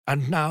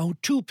And now,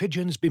 two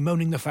pigeons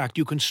bemoaning the fact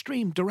you can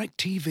stream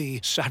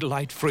DirecTV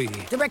satellite-free.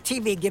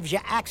 DirecTV gives you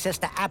access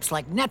to apps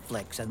like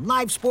Netflix and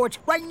live sports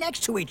right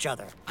next to each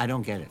other. I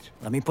don't get it.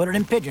 Let me put it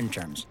in pigeon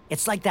terms.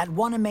 It's like that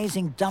one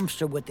amazing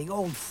dumpster with the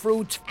old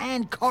fruits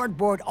and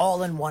cardboard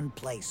all in one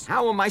place.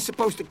 How am I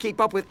supposed to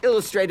keep up with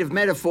illustrative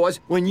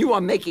metaphors when you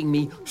are making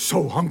me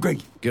so hungry?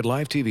 Get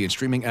live TV and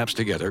streaming apps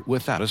together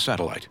without a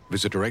satellite.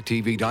 Visit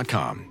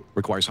DirecTV.com.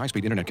 Requires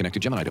high-speed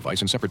internet-connected Gemini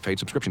device and separate paid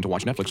subscription to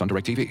watch Netflix on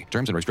DirecTV.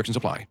 Terms and restrictions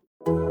apply.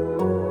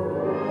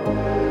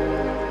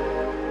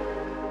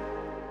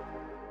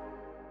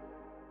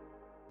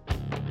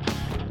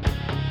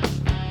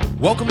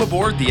 Welcome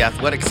aboard the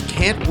Athletics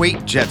Can't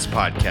Wait Jets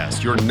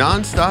podcast, your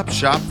nonstop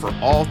shop for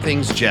all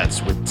things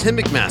Jets with Tim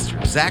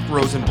McMaster, Zach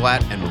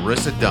Rosenblatt, and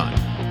Marissa Dunn.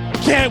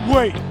 Can't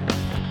wait!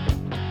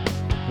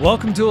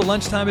 Welcome to a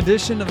lunchtime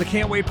edition of the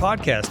Can't Wait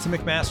podcast. Tim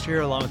McMaster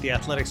here along with the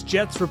Athletics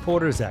Jets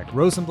reporter Zach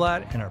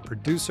Rosenblatt and our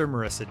producer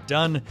Marissa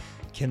Dunn.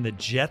 Can the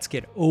Jets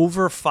get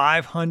over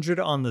 500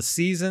 on the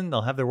season?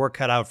 They'll have their work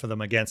cut out for them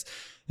against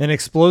an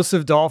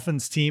explosive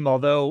Dolphins team,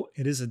 although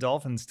it is a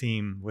Dolphins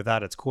team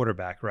without its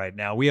quarterback right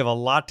now. We have a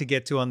lot to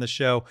get to on the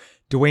show.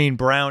 Dwayne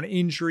Brown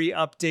injury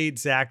update.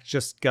 Zach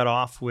just got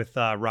off with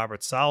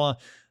Robert Saleh.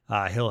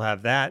 He'll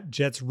have that.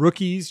 Jets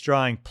rookies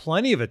drawing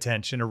plenty of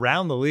attention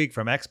around the league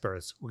from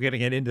experts. We're going to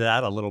get into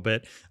that a little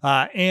bit.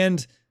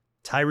 And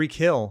Tyreek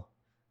Hill,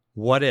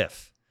 what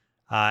if?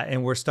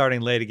 And we're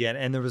starting late again.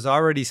 And there was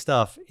already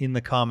stuff in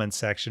the comments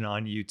section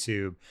on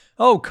YouTube.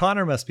 Oh,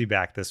 Connor must be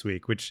back this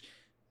week, which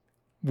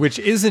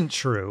isn't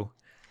true.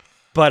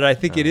 But I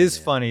think it is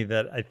funny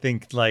that I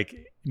think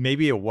like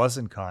maybe it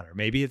wasn't Connor.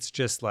 Maybe it's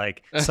just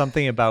like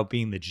something about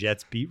being the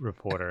Jets beat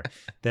reporter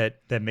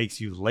that makes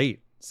you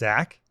late.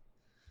 Zach?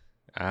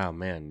 Oh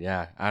man,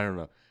 yeah. I don't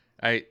know.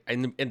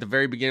 At the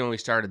very beginning when we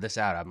started this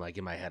out, I'm like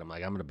in my head, I'm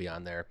gonna be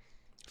on there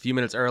a few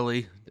minutes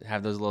early,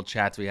 have those little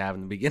chats we have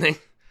in the beginning.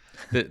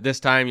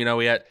 This time,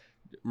 we had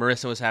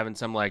Marissa was having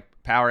some like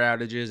power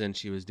outages and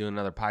she was doing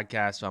another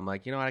podcast, so I'm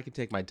like, I can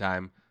take my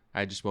time. I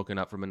had just woken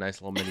up from a nice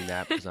little mini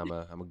nap because I'm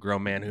a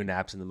grown man who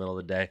naps in the middle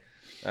of the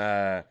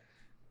day.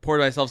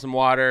 Poured myself some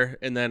water,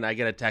 and then I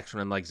get a text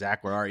from him like,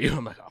 Zach, where are you?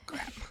 I'm like, oh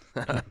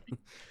crap.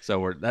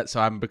 So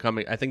I'm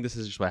becoming. I think this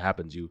is just what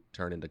happens. You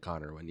turn into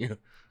Connor when you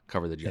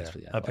cover the Jets for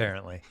the Athletic.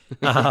 Apparently.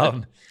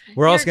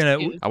 We're also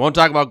gonna. I won't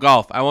talk about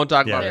golf. About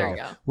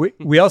golf.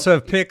 We also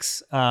have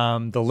picks.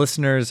 The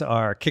listeners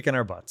are kicking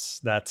our butts.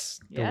 That's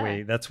the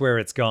way. That's where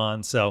it's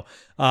gone. So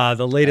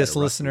the latest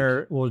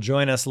listener will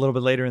join us a little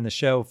bit later in the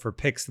show for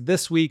picks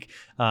this week.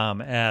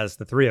 As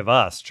the three of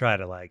us try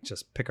to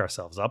just pick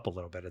ourselves up a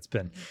little bit. It's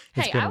been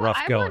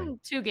rough going. Won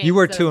 2 games. You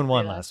were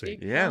 2-1 last week.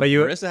 Yeah, but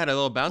Marissa had a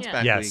little bounce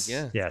back week.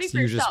 Yeah. Yes.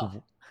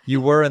 You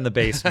were in the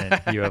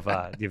basement.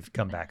 You've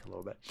come back a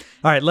little bit.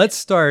 All right, let's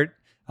start.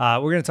 We're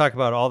going to talk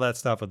about all that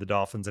stuff with the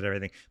Dolphins and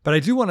everything, but I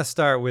do want to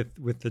start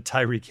with the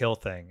Tyreek Hill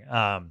thing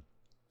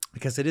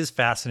because it is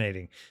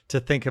fascinating to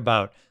think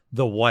about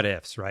the what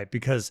ifs, right?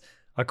 Because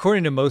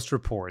according to most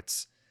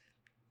reports,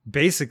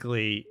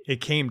 basically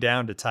it came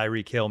down to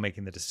Tyreek Hill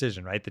making the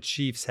decision, right? The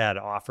Chiefs had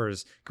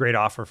offers, great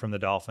offer from the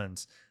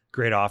Dolphins,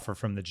 great offer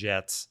from the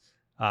Jets,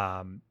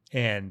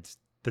 and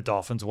the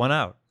Dolphins won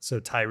out. So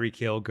Tyreek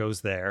Hill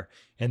goes there.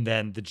 And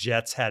then the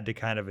Jets had to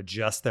kind of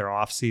adjust their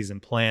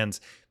offseason plans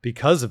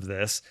because of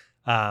this.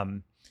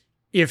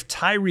 If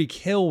Tyreek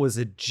Hill was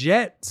a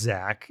Jet,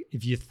 Zach,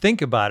 if you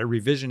think about it,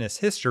 revisionist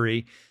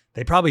history,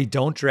 they probably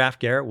don't draft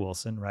Garrett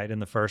Wilson, right, in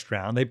the first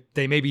round.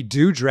 They maybe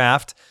do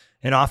draft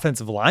an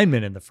offensive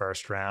lineman in the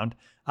first round.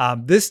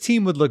 This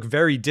team would look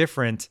very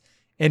different.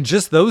 And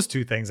just those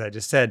two things I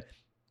just said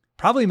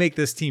probably make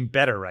this team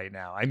better right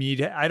now. I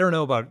mean, I don't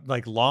know about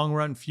like long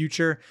run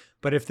future,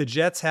 but if the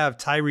Jets have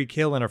Tyreek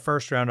Hill and a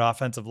first round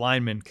offensive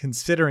lineman,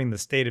 considering the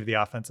state of the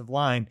offensive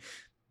line,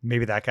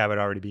 maybe that guy would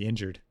already be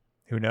injured.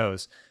 Who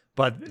knows?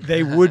 But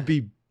they would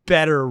be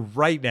better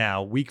right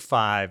now, week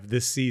 5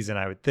 this season,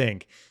 I would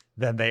think,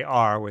 than they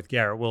are with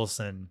Garrett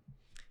Wilson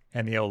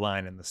and the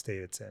O-line in the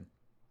state it's in.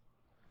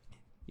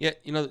 Yeah,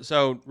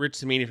 so Rich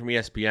Cimini from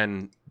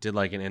ESPN did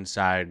like an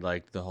inside,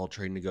 like the whole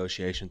trade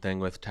negotiation thing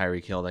with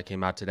Tyreek Hill that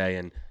came out today,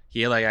 and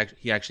he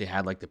actually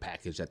had like the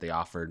package that they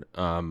offered.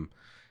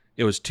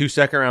 It was 2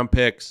 second-round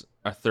picks,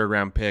 a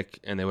third-round pick,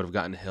 and they would have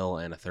gotten Hill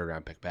and a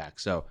third-round pick back.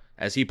 So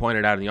as he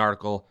pointed out in the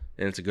article,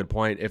 and it's a good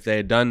point, if they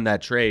had done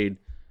that trade,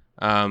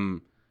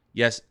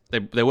 yes, they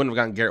wouldn't have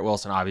gotten Garrett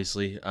Wilson,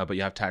 obviously, but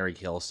you have Tyreek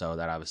Hill, so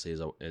that obviously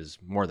is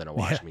more than a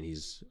wash. Yeah. I mean,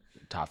 he's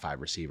top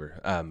 5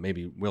 receiver.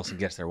 Maybe Wilson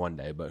gets there one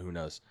day, but who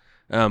knows?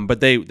 But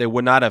they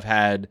would not have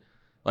had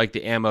like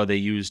the ammo they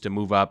used to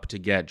move up to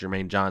get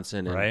Jermaine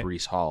Johnson and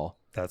Breece Hall.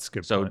 That's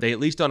good. So they at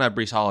least don't have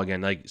Breece Hall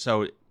again. Like,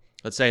 so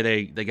let's say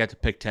they get to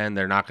pick 10,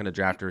 they're not going to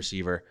draft a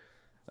receiver.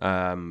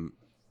 I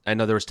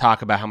know there was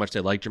talk about how much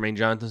they like Jermaine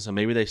Johnson, so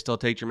maybe they still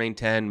take Jermaine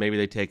 10. Maybe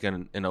they take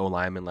an O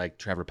lineman like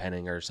Trevor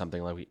Penning or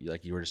something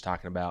like you were just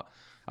talking about.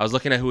 I was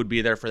looking at who would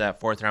be there for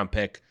that 4th round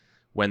pick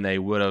when they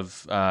would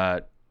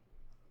have,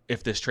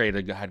 if this trade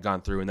had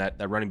gone through, and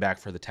that running back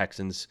for the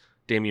Texans,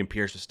 Damian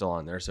Pierce was still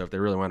on there. So if they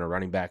really want a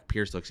running back,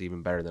 Pierce looks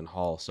even better than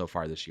Hall so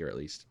far this year, at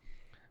least.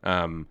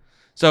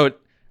 So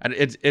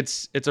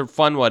it's a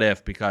fun what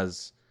if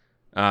because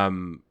as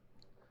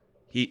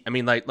you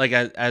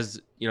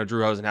know,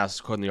 Drew Rosenhaus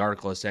is quoting the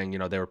article as saying, you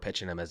know, they were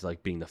pitching him as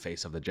like being the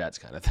face of the Jets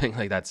kind of thing.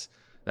 Like that's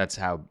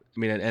how, I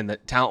mean, and the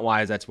talent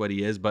wise, that's what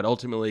he is. But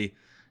ultimately,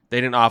 they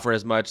didn't offer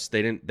as much.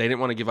 They didn't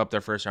want to give up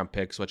their first round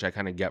picks, which I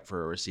kind of get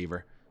for a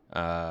receiver.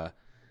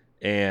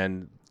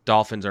 And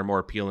Dolphins are more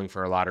appealing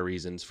for a lot of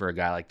reasons for a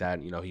guy like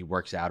that. You know, he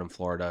works out in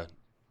Florida,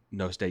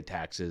 no state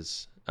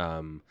taxes. It's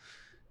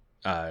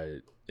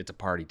a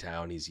party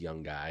town. He's a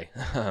young guy.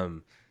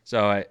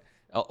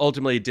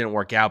 Ultimately it didn't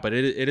work out, but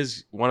it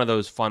is one of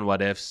those fun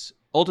what ifs.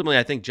 Ultimately,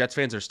 I think Jets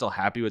fans are still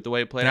happy with the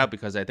way it played out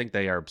because I think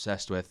they are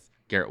obsessed with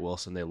Garrett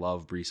Wilson. They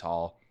love Breece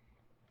Hall.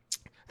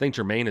 I think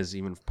Jermaine is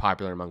even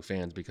popular among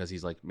fans because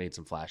he's like made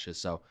some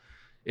flashes. So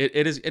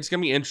it's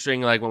going to be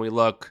interesting. Like when we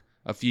look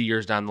a few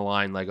years down the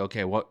line, like,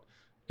 okay, what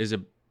is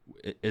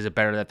it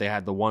better that they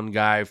had the one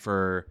guy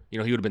for, you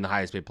know, he would have been the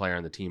highest paid player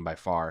on the team by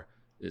far.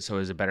 So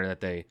is it better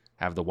that they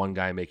have the one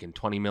guy making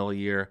 $20 million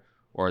a year,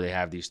 or they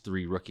have these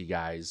 3 rookie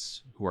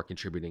guys who are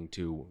contributing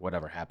to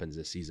whatever happens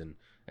this season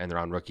and they're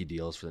on rookie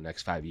deals for the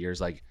next 5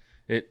 years? Like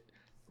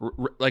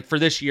like for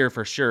this year,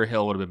 for sure,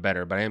 Hill would have been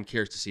better, but I am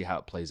curious to see how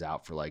it plays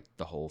out for like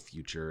the whole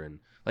future. And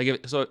like,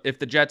 if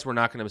the Jets were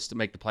not going to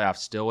make the playoffs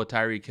still with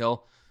Tyreek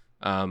Hill,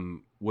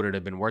 would it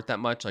have been worth that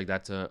much? Like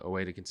that's a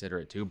way to consider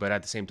it too. But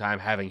at the same time,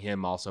 having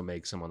him also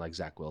makes someone like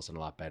Zach Wilson a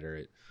lot better.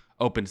 It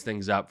opens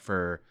things up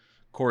for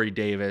Corey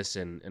Davis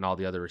and all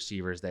the other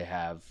receivers they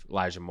have,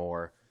 Elijah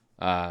Moore.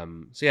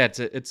 So yeah,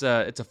 it's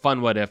a fun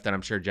what if that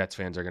I'm sure Jets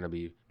fans are going to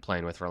be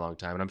playing with for a long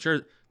time. And I'm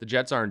sure the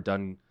Jets aren't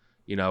done,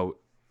 you know,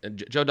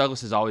 Joe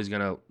Douglas is always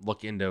going to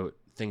look into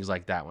things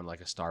like that when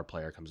like a star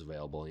player comes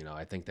available. You know,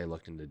 I think they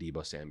looked into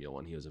Deebo Samuel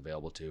when he was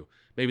available too.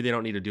 Maybe they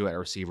don't need to do it at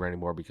receiver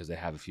anymore because they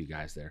have a few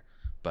guys there.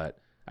 But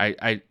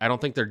I don't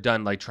think they're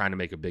done like trying to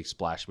make a big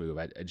splash move.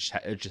 It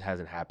just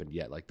hasn't happened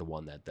yet, like the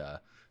one that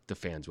the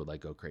fans would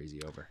like go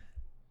crazy over.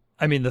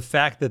 I mean, the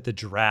fact that the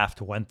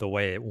draft went the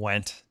way it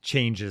went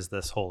changes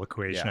this whole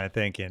equation, I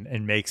think,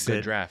 and makes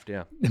Good draft,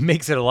 yeah. It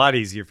makes it a lot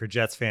easier for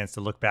Jets fans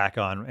to look back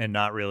on and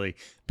not really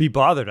be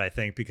bothered, I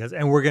think,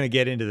 and we're going to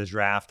get into the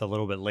draft a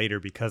little bit later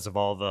because of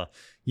all the,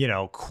 you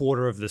know,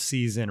 quarter of the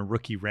season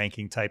rookie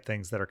ranking type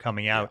things that are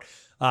coming out.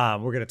 We're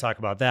going to talk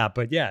about that.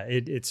 But yeah,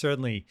 it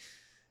certainly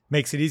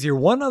makes it easier.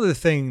 One other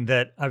thing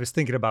that I was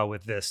thinking about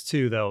with this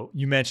too, though,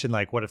 you mentioned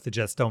like, what if the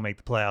Jets don't make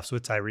the playoffs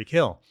with Tyreek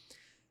Hill?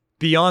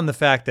 Beyond the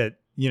fact that,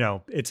 you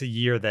know, it's a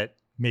year that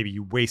maybe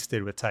you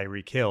wasted with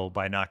Tyreek Hill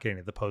by not getting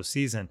to the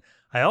postseason.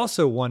 I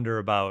also wonder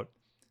about,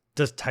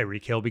 does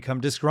Tyreek Hill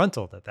become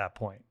disgruntled at that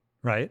point,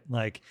 right?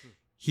 Like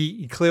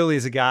he clearly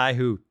is a guy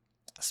who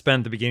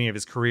spent the beginning of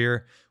his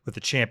career with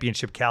a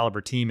championship caliber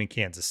team in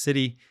Kansas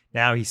City.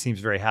 Now he seems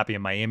very happy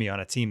in Miami on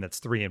a team that's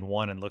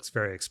 3-1 and looks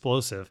very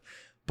explosive.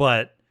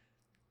 But,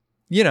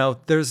 you know,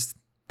 there's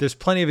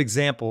plenty of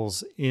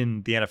examples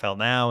in the NFL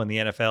now and the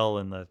NFL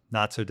in the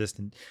not so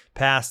distant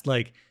past,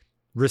 like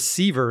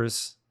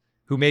receivers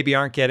who maybe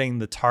aren't getting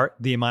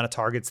the amount of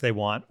targets they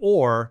want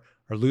or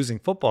are losing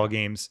football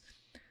games.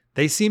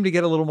 They seem to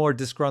get a little more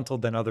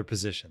disgruntled than other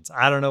positions.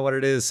 I don't know what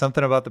it is,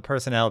 something about the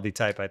personality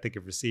type, I think,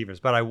 of receivers.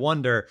 But I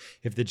wonder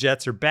if the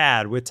Jets are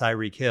bad with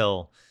Tyreek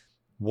Hill,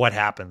 what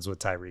happens with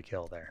Tyreek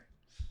Hill there?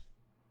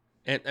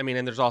 And I mean,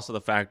 and there's also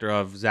the factor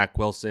of Zach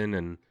Wilson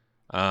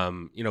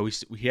and, you know,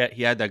 he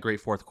had that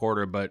great fourth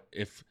quarter, but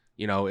if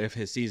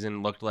his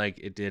season looked like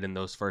it did in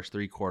those first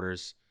 3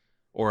 quarters,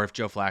 or if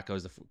Joe Flacco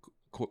is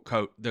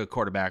the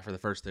quarterback for the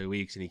first 3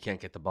 weeks and he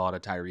can't get the ball to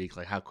Tyreek,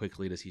 like how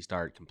quickly does he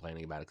start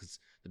complaining about it? Because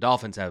the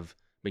Dolphins have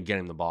been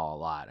getting the ball a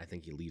lot. I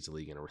think he leads the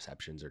league in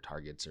receptions or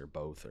targets or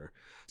both or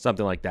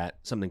something like that,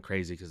 something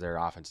crazy because their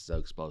offense is so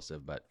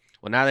explosive. But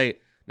well, now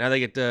they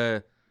get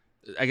to.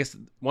 I guess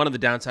one of the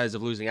downsides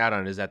of losing out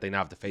on it is that they now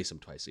have to face him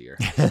twice a year.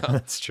 So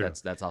that's true.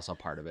 That's also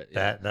part of it.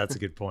 Yeah. That's a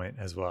good point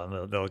as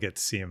well. They'll get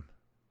to see him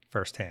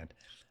firsthand.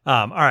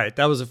 All right,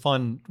 that was a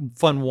fun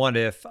what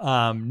if.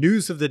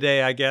 News of the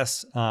day, I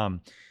guess.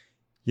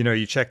 You know,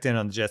 you checked in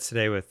on the Jets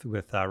today with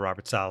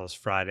Robert Saleh's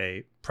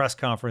Friday press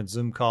conference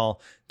Zoom call.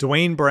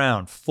 Dwayne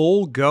Brown,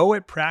 full go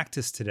at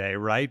practice today,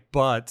 right?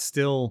 But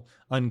still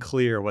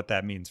unclear what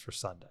that means for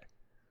Sunday.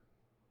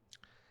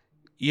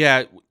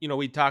 Yeah, you know,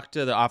 we talked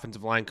to the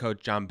offensive line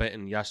coach John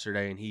Benton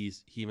yesterday, and he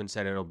even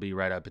said it'll be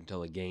right up until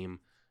the game.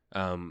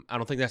 I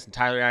don't think that's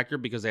entirely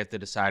accurate because they have to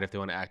decide if they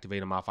want to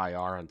activate him off IR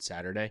on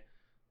Saturday.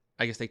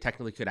 I guess they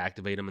technically could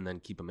activate him and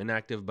then keep him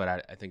inactive,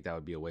 but I think that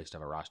would be a waste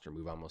of a roster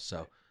move almost.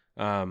 So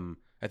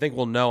I think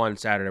we'll know on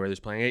Saturday where he's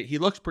playing. He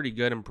looks pretty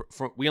good, and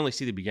we only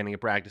see the beginning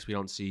of practice. We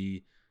don't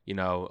see,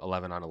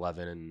 11 on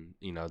 11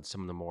 and,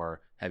 some of the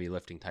more heavy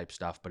lifting type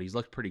stuff, but he's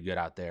looked pretty good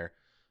out there.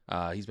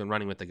 He's been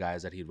running with the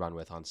guys that he'd run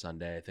with on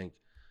Sunday. I think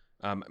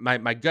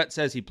my gut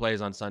says he plays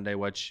on Sunday,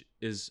 which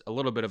is a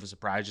little bit of a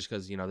surprise just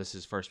because, this is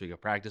his first week of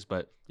practice.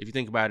 But if you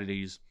think about it,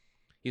 he's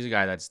a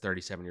guy that's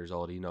 37 years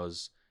old. He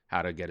knows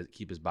how to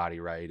keep his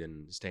body right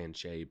and stay in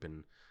shape.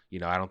 And,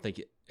 I don't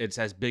think it's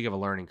as big of a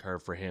learning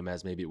curve for him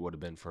as maybe it would have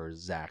been for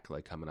Zach,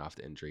 like coming off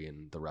the injury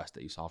and the rest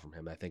that you saw from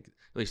him. I think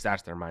at least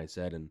that's their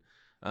mindset. And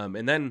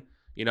then,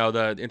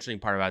 the interesting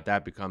part about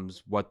that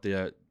becomes what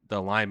the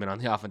alignment on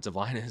the offensive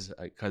line is,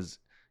 because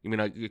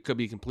it could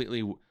be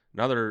completely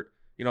another,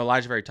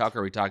 Elijah Very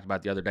Tucker, we talked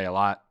about the other day a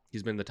lot.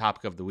 He's been the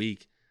topic of the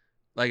week.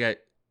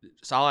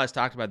 Saleh has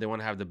talked about they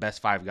want to have the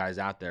best 5 guys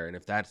out there, and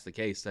if that's the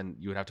case, then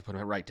you would have to put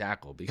him at right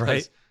tackle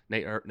because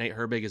Nate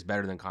Herbig is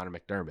better than Connor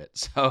McDermott.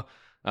 So,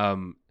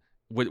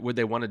 would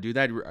they want to do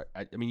that?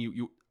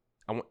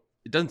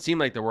 It doesn't seem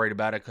like they're worried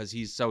about it because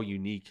he's so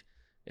unique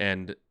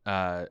and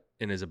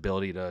in his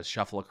ability to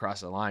shuffle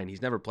across the line.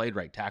 He's never played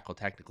right tackle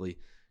technically.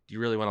 Do you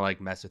really want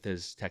to mess with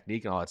his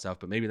technique and all that stuff?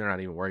 But maybe they're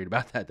not even worried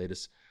about that. They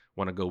just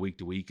want to go week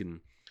to week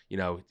and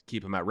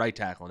keep him at right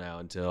tackle now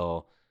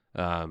until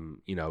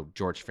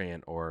George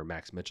Fant or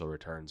Max Mitchell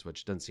returns,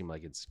 which doesn't seem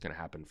like it's going to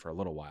happen for a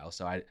little while.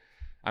 So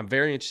I'm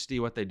very interested to see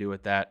what they do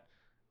with that.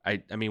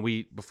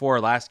 We before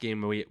our last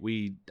game, I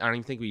don't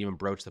even think we even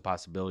broached the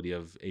possibility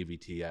of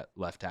AVT at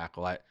left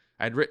tackle.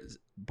 I'd written,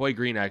 Boy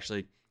Green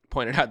actually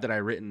pointed out that I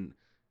written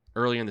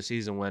early in the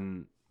season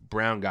when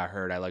Brown got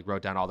hurt. I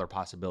wrote down all their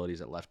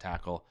possibilities at left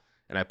tackle,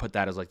 and I put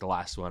that as the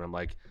last one. I'm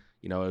like,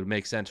 it would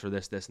make sense for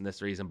this, and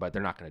this reason, but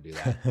they're not going to do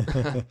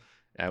that.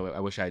 I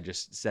wish I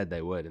just said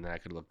they would, and then I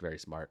could look very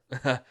smart.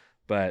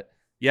 But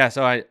yeah,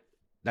 so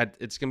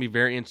it's going to be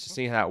very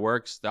interesting how that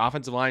works. The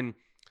offensive line,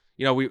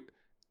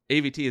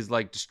 AVT has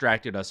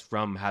distracted us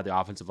from how the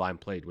offensive line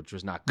played, which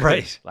was not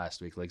good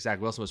last week.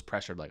 Zach Wilson was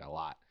pressured a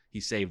lot. He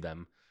saved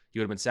them. He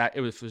would have been sacked.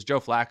 If it was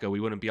Joe Flacco, we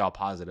wouldn't be all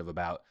positive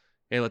about,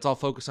 hey, let's all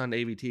focus on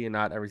AVT and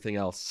not everything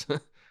else.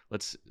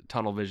 Let's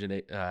tunnel vision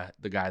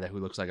the guy who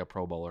looks like a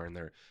Pro Bowler in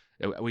there.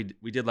 We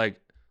did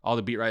all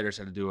the beat writers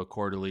had to do a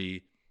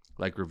quarterly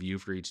review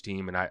for each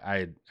team, and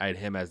I had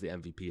him as the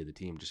MVP of the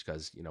team just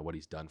because what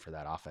he's done for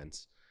that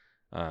offense.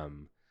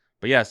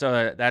 But yeah,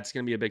 so that's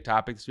going to be a big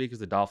topic this week because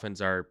the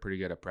Dolphins are pretty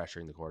good at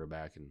pressuring the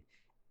quarterback, and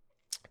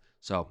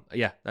so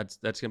yeah, that's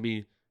going to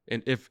be.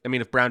 And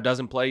if Brown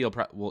doesn't play,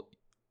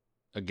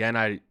 again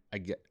I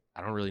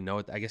don't really know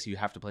it. I guess you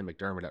have to play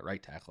McDermott at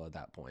right tackle at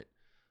that point.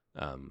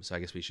 So I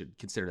guess we should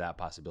consider that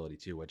possibility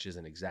too, which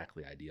isn't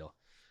exactly ideal.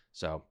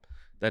 So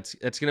that's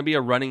going to be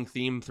a running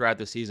theme throughout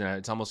the season.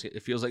 It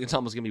feels like it's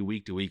almost going to be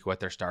week to week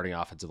what their starting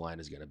offensive line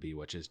is going to be,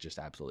 which is just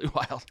absolutely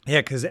wild. Yeah,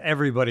 because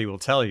everybody will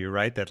tell you,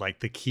 right, that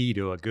the key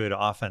to a good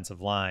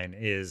offensive line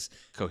is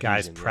cohesion,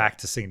 guys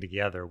practicing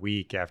together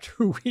week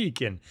after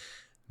week. And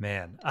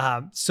man,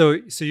 so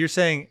you're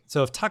saying,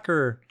 so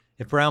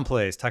if Brown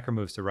plays, Tucker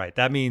moves to right.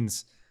 That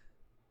means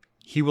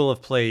he will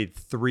have played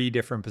 3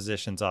 different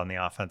positions on the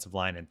offensive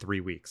line in 3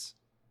 weeks,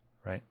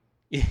 right?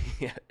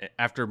 Yeah,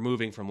 after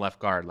moving from left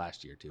guard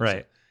last year too.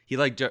 Right.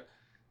 So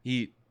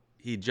he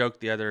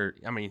joked the other.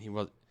 I don't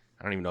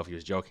even know if he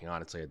was joking.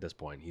 Honestly, at this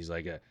point, he's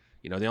like,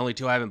 the only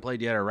 2 I haven't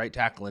played yet are right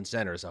tackle and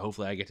center. So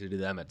hopefully, I get to do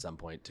them at some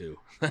point too.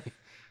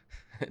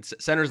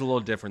 Center's a little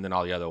different than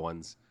all the other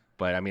ones,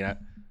 but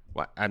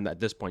I'm at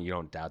this point, you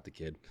don't doubt the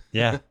kid.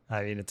 Yeah,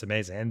 it's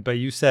amazing. But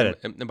you said it.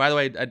 And by the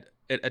way,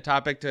 a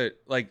topic to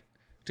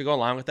go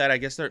along with that, I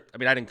guess I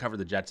didn't cover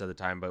the Jets at the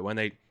time, but when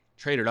they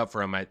traded up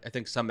for him, I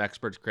think some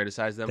experts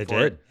criticized them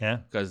for it. Yeah,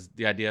 because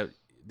the idea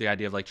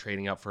of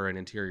trading up for an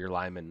interior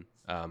lineman,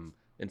 and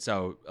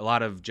so a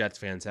lot of Jets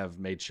fans have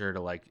made sure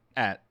to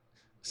at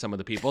some of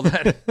the people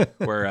that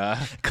were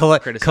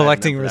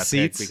collecting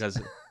receipts because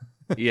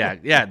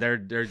they're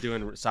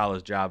doing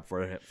Saleh's job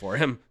for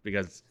him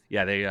because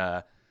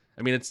they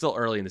it's still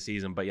early in the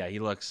season, but yeah, he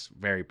looks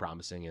very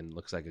promising and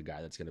looks like a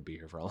guy that's going to be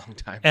here for a long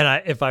time.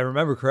 And if I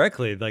remember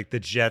correctly, the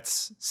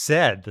Jets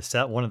said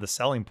one of the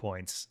selling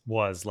points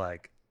was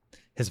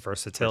his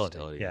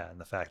versatility. Yeah,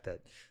 and the fact that,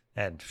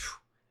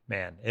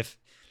 man, if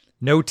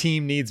no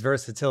team needs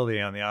versatility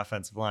on the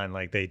offensive line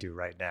like they do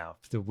right now,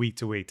 the week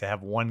to week to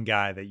have one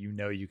guy that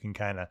you can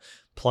kind of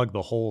plug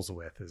the holes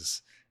with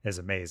is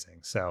amazing.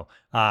 So,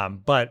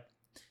 but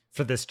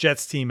for this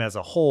Jets team as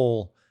a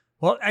whole.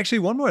 Well, actually,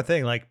 one more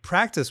thing,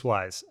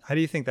 practice-wise, how do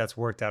you think that's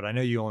worked out? I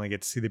know you only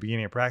get to see the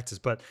beginning of practice,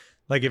 but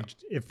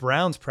if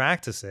Brown's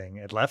practicing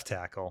at left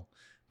tackle,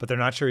 but they're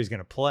not sure he's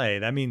going to play,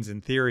 that means in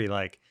theory,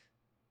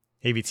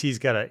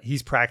 AVT's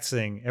he's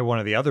practicing at one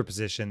of the other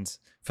positions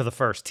for the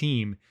first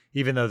team,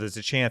 even though there's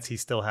a chance he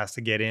still has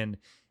to get in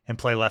and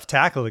play left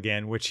tackle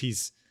again, which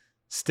he's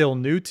still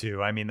new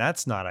to.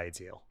 That's not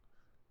ideal.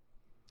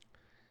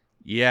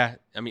 Yeah,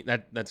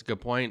 that's a good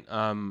point.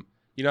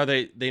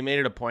 They made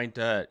it a point,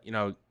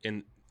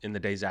 in the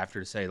days after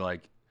to say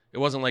it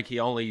wasn't like he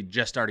only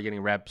just started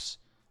getting reps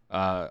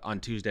on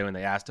Tuesday when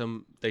they asked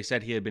him. They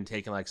said he had been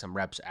taking some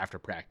reps after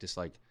practice,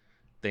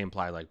 they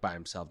imply by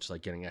himself,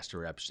 just getting extra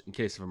reps in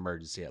case of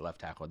emergency at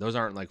left tackle. Those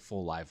aren't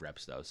full live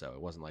reps though, so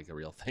it wasn't a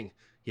real thing.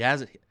 He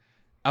has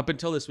up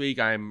until this week.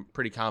 I'm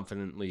pretty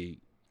confidently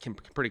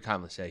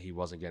say he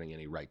wasn't getting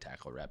any right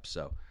tackle reps,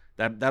 so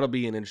that'll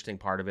be an interesting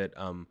part of it.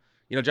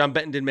 John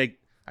Benton did make.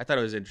 I thought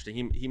it was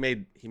interesting. He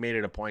made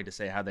it a point to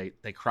say how they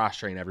cross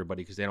train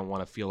everybody because they don't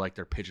want to feel like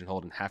they're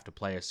pigeonholed and have to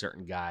play a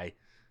certain guy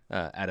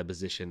at a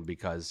position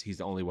because he's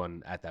the only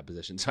one at that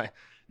position. So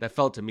that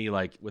felt to me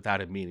like, without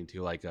it meaning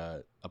to, like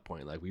a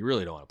point, like we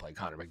really don't want to play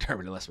Connor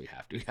McDermott unless we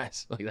have to,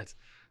 guys. Like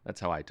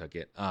that's how I took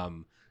it.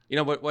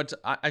 What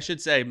I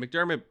should say,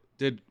 McDermott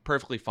did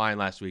perfectly fine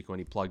last week when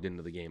he plugged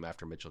into the game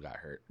after Mitchell got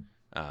hurt.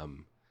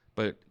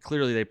 But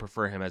clearly they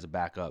prefer him as a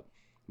backup.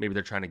 Maybe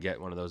they're trying to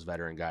get one of those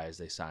veteran guys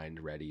they signed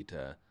ready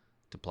to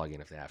plug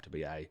in if they have to. But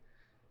yeah,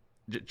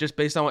 just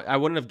based on what I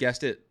wouldn't have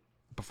guessed it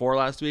before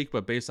last week,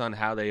 but based on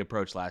how they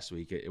approached last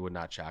week, it would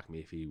not shock me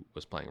if he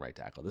was playing right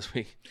tackle this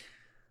week.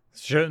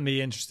 Shouldn't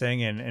be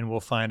interesting, and we'll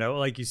find out.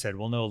 Like you said,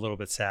 we'll know a little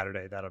bit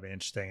Saturday. That'll be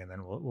interesting, and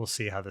then we'll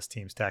see how this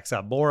team stacks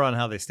up. More on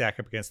how they stack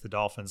up against the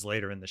Dolphins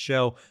later in the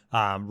show.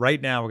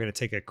 Right now, we're going to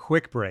take a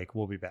quick break.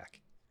 We'll be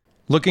back.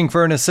 Looking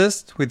for an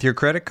assist with your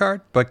credit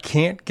card, but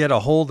can't get a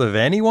hold of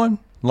anyone?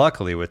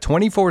 Luckily, with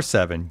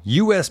 24/7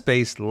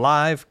 U.S.-based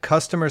live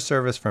customer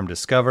service from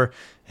Discover,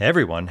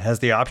 everyone has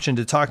the option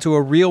to talk to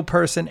a real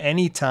person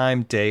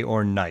anytime, day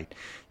or night.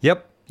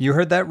 Yep, you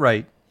heard that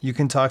right. You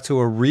can talk to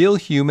a real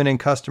human in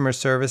customer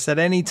service at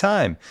any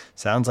time.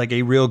 Sounds like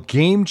a real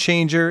game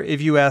changer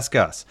if you ask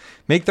us.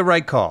 Make the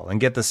right call and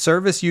get the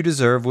service you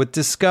deserve with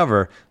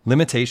Discover.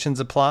 Limitations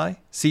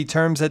apply. See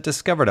terms at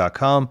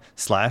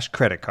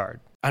discover.com/creditcard.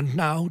 And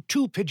now,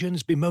 two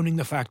pigeons bemoaning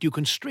the fact you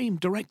can stream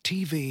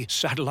DirecTV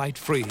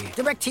satellite-free.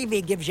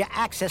 DirecTV gives you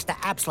access to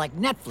apps like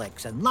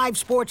Netflix and live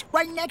sports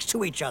right next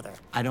to each other.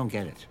 I don't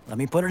get it. Let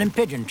me put it in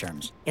pigeon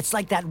terms. It's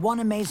like that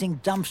one amazing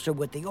dumpster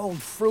with the old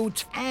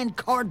fruits and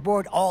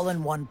cardboard all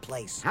in one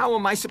place. How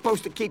am I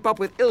supposed to keep up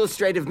with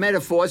illustrative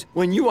metaphors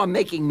when you are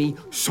making me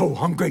so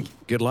hungry?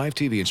 Get live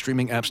TV and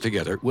streaming apps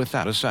together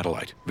without a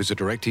satellite. Visit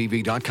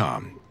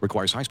DirecTV.com.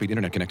 Requires high-speed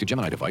internet-connected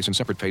Gemini device and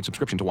separate paid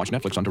subscription to watch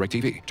Netflix on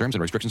DirecTV. Terms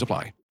and restrictions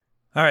apply.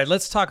 All right,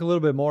 let's talk a little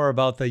bit more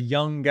about the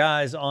young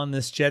guys on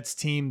this Jets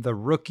team, the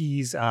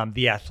rookies.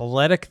 The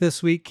Athletic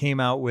this week came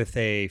out with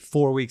a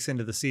 4 weeks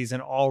into the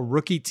season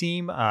all-rookie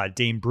team.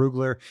 Dane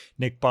Brugler,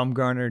 Nick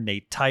Bumgarner,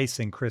 Nate Tice,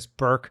 and Chris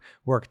Burke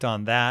worked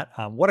on that.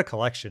 What a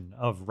collection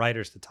of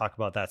writers to talk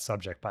about that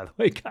subject, by the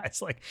way,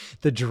 guys. Like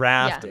the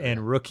draft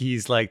and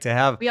rookies, like to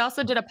have. We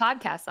also did a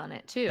podcast on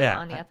it, too,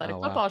 on the Athletic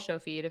Football Show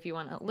feed if you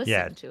want to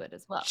listen to it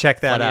as well.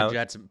 Check that out.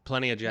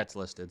 Plenty of Jets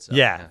listed. So,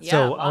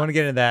 so I want to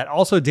get into that.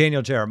 Also,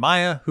 Daniel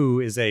Jeremiah, who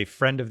is a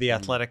friend of the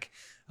Athletic.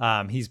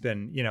 He's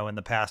been, in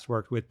the past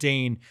worked with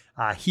Dane.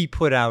 He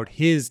put out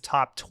his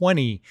top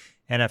 20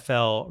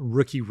 NFL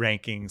rookie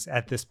rankings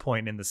at this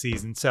point in the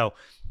season. So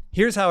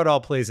here's how it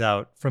all plays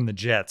out from the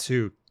Jets,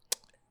 who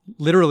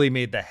literally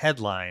made the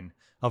headline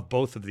of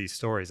both of these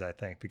stories, I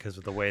think, because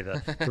of the way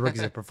the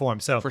rookies have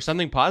performed. So for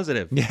something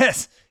positive.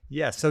 Yes.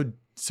 So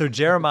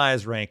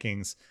Jeremiah's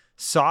rankings,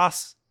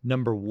 Sauce,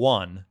 number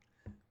 1,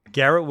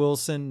 Garrett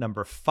Wilson,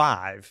 number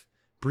 5,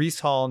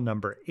 Breece Hall,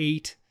 number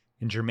 8,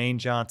 and Jermaine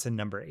Johnson,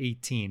 number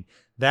 18.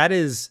 That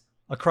is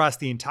across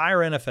the entire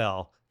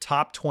NFL,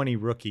 top 20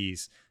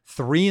 rookies,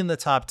 3 in the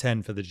top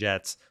 10 for the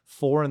Jets,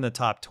 4 in the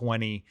top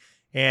 20.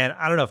 And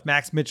I don't know if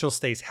Max Mitchell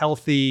stays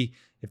healthy,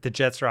 if the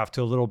Jets are off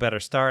to a little better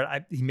start,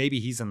 maybe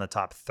he's in the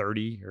top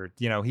 30 or,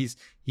 he's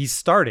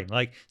starting.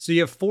 So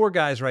you have 4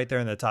 guys right there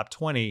in the top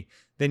 20.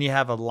 Then you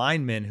have a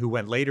lineman who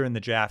went later in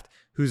the draft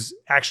who's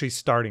actually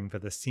starting for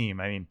this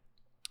team. I mean,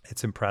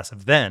 it's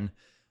impressive. Then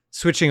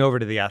switching over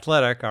to the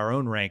Athletic, our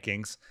own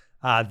rankings,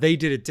 they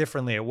did it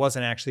differently. It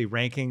wasn't actually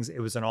rankings.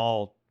 It was an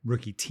all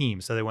rookie team.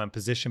 So they went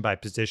position by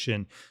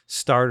position,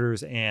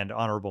 starters and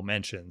honorable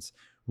mentions.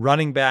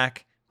 Running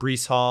back,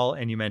 Breece Hall,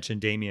 and you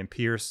mentioned Dameon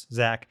Pierce,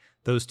 Zach.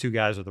 Those 2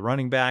 guys are the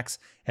running backs.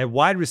 At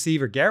wide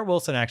receiver, Garrett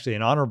Wilson, actually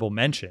an honorable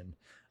mention,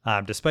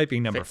 despite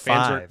being number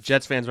 5.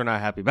 Jets fans were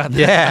not happy about that.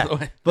 Yeah, by the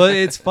way. But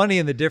it's funny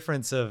in the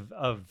difference of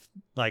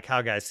like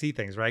how guys see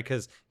things, right?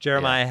 Because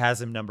Jeremiah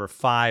has him number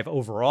 5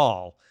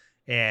 overall.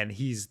 And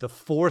he's the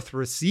 4th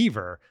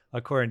receiver,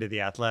 according to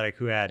The Athletic,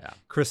 who had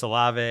Chris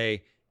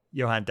Olave,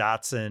 Johan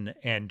Dotson,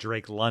 and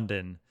Drake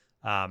London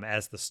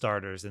as the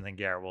starters, and then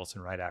Garrett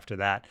Wilson right after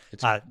that.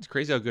 It's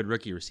crazy how good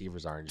rookie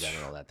receivers are in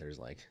general, that there's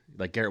like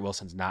Garrett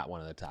Wilson's not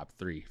one of the top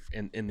 3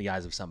 in the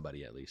eyes of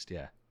somebody, at least.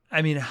 Yeah.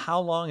 I mean, how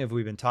long have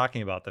we been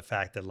talking about the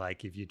fact that,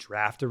 if you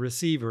draft a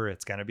receiver,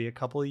 it's going to be a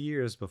couple of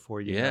years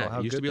before you know how good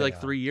it used to be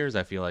 3 years,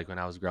 I feel like, when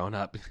I was growing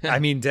up. I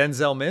mean,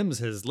 Denzel Mims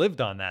has lived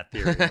on that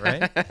theory,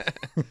 right?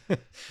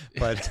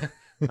 But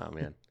oh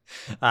man,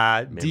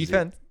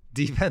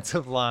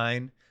 defensive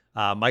line,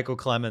 Michael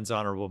Clemens,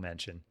 honorable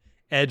mention.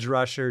 Edge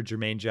rusher,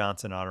 Jermaine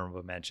Johnson,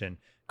 honorable mention.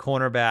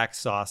 Cornerback,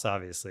 Sauce,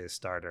 obviously a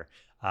starter.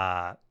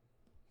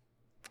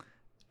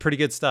 Pretty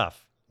good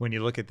stuff when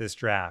you look at this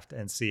draft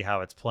and see how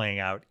it's playing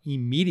out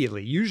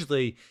immediately.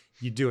 Usually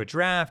you do a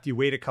draft, you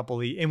wait a couple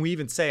of, and we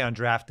even say on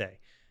draft day,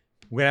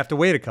 we're going to have to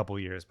wait a couple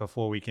of years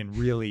before we can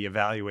really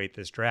evaluate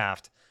this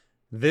draft.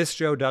 This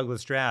Joe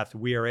Douglas draft,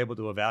 we are able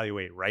to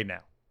evaluate right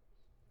now.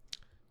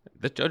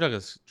 The Joe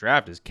Douglas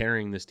draft is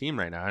carrying this team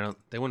right now.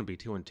 They wouldn't be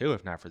 2-2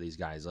 if not for these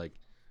guys.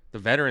 The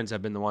veterans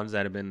have been the ones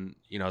that have been,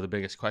 the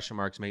biggest question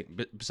marks,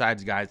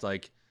 besides guys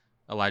like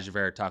Elijah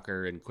Vera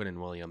Tucker and Quinnen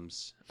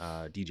Williams,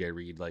 DJ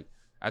Reed.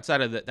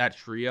 Outside of that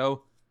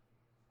trio,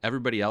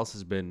 everybody else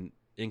has been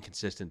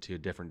inconsistent to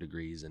different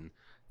degrees and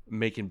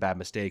making bad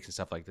mistakes and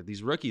stuff like that.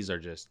 These rookies are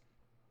just,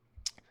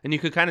 and you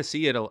could kind of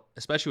see it,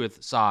 especially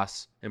with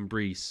Sauce and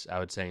Brees, I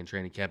would say, in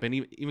training camp. And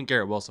even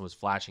Garrett Wilson was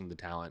flashing the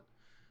talent.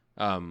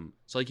 So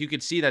like you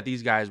could see that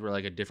these guys were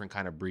like a different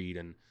kind of breed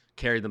and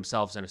carried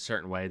themselves in a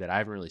certain way that I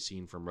haven't really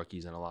seen from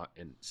rookies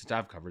since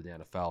I've covered the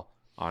NFL,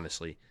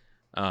 honestly.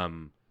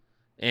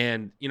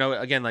 And, you know,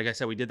 again, like I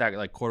said, we did that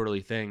like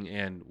quarterly thing,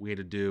 and we had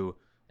to do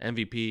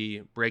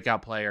MVP,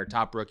 breakout player,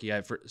 top rookie.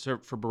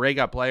 For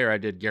breakout player, I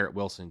did Garrett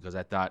Wilson because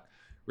I thought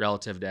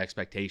relative to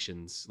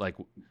expectations, like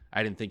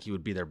I didn't think he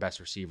would be their best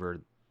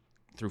receiver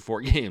through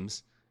 4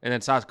 games. And then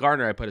Sauce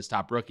Gardner, I put as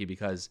top rookie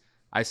because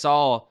I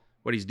saw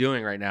what he's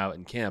doing right now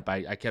in camp.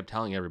 I kept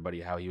telling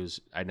everybody how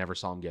I never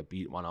saw him get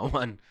beat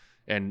one-on-one,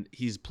 and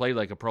he's played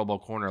like a Pro Bowl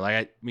corner.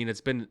 Like, I mean,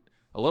 it's been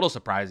a little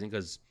surprising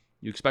because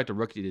you expect a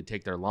rookie to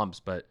take their lumps,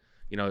 but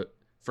you know,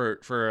 for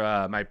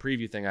my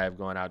preview thing I have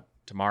going out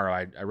tomorrow,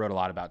 I wrote a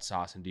lot about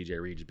Sauce and DJ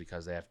Reed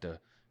because they have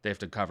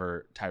to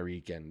cover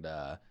Tyreek and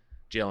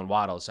Jalen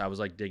Waddle. So I was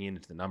like digging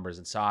into the numbers,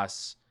 and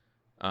Sauce,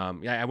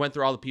 I went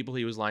through all the people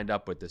he was lined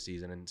up with this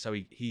season, and so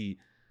he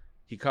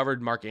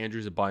covered Mark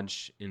Andrews a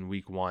bunch in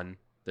week 1,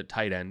 the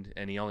tight end,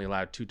 and he only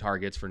allowed 2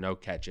 targets for no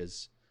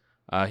catches.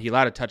 He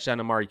allowed a touchdown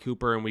to Amari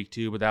Cooper in week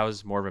 2, but that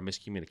was more of a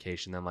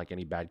miscommunication than like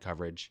any bad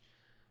coverage.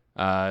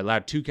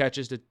 Allowed 2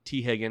 catches to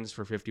T. Higgins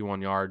for 51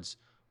 yards,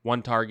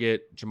 1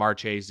 target, Jamar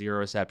Chase, 0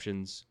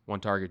 receptions, 1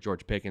 target,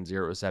 George Pickens,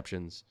 0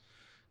 receptions,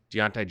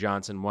 Deontay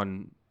Johnson,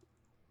 one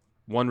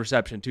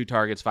reception, 2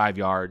 targets, 5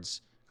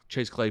 yards,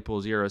 Chase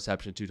Claypool, 0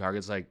 reception, 2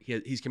 targets. Like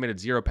he's committed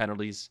 0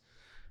 penalties.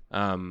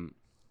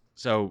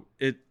 So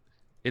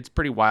it's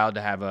pretty wild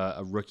to have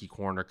a rookie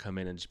corner come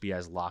in and just be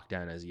as locked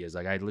down as he is.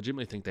 Like I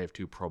legitimately think they have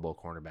 2 Pro Bowl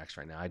cornerbacks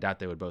right now. I doubt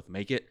they would both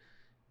make it,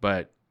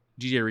 but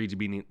DJ Reed's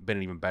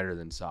been even better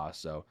than Sauce,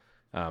 so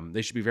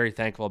they should be very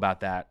thankful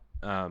about that.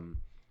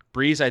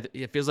 Brees,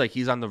 it feels like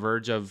he's on the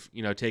verge of,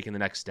 you know, taking the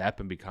next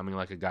step and becoming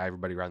like a guy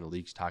everybody around the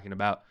league's talking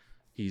about.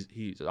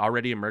 He's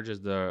already emerged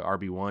as the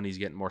RB1. He's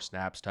getting more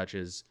snaps,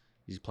 touches.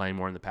 He's playing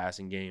more in the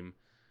passing game.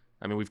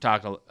 I mean, we've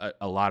talked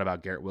a lot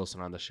about Garrett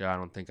Wilson on the show. I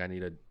don't think I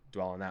need to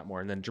dwell on that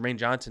more. And then Jermaine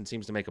Johnson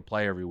seems to make a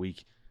play every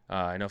week.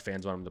 I know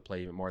fans want him to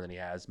play even more than he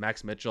has.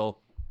 Max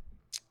Mitchell,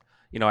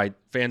 you know,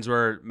 fans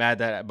were mad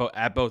that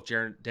at both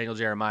Daniel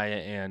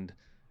Jeremiah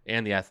and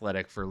The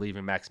Athletic for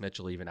leaving Max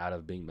Mitchell even out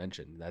of being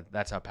mentioned.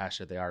 That's how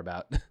passionate they are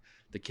about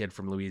the kid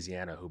from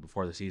Louisiana who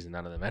before the season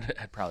none of them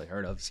had probably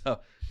heard of. So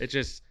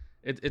it's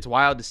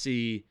wild to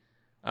see.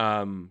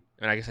 And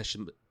I guess I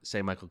should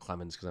say Michael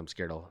Clemens because I'm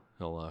scared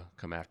he'll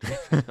come after me.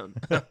 I'm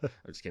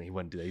just kidding. He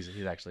wouldn't do that.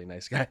 He's actually a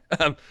nice guy.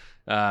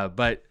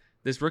 But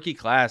this rookie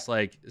class,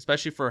 like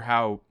especially for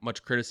how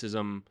much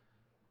criticism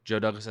Joe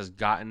Douglas has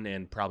gotten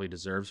and probably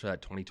deserves for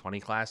that 2020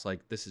 class,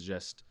 like this has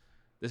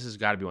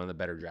got to be one of the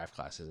better draft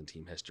classes in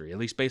team history, at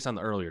least based on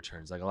the earlier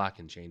turns. Like a lot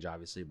can change,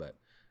 obviously, but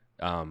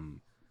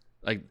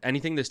like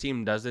anything this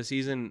team does this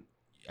season,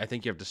 I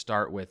think you have to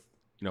start with,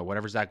 you know,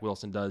 whatever Zach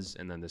Wilson does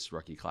and then this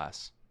rookie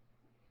class.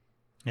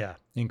 Yeah,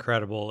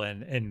 incredible.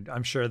 And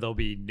I'm sure there'll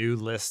be new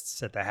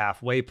lists at the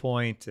halfway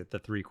point, at the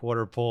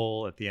 3/4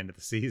 poll, at the end of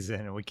the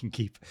season, and we can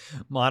keep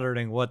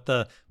monitoring what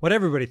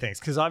everybody thinks.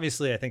 Because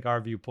obviously I think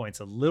our viewpoint's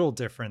a little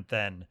different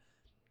than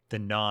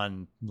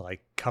the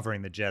like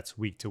covering the Jets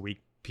week to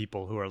week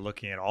people who are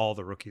looking at all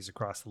the rookies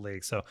across the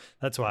league. So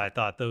that's why I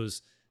thought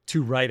those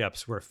 2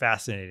 write-ups were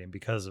fascinating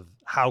because of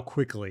how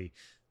quickly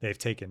they've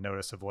taken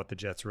notice of what the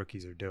Jets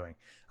rookies are doing.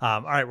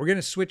 All right, we're going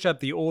to switch up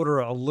the order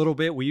a little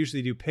bit. We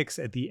usually do picks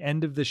at the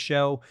end of the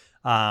show,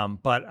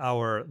 but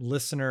our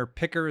listener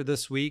picker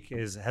this week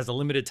has a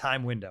limited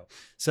time window.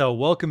 So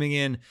welcoming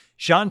in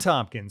Sean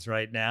Tompkins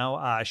right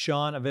now.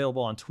 Sean,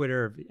 available on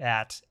Twitter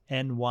at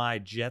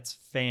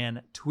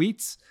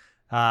NYJetsFanTweets.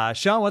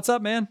 Sean, what's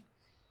up, man?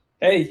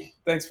 Hey,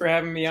 thanks for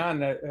having me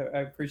on. I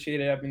appreciate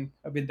it.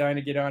 I've been dying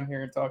to get on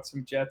here and talk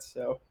some Jets,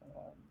 so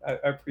I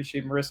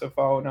appreciate Marissa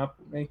following up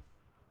with me.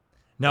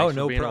 No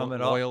problem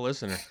at all. Loyal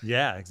listener.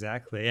 Yeah,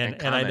 exactly.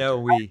 And I know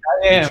we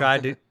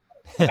tried to.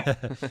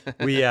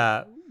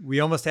 we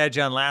almost had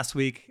you on last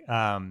week.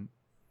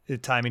 The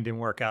timing didn't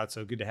work out,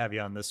 so good to have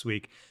you on this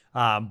week.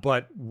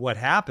 But what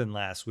happened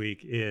last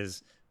week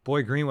is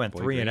Boy Green went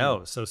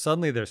 3-0. So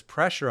suddenly there's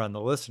pressure on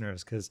the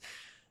listeners because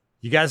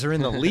you guys are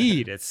in the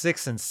lead at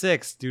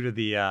 6-6 due to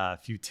the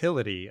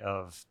futility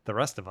of the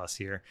rest of us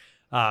here.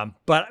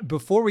 But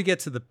before we get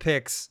to the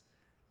picks,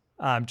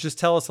 just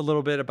tell us a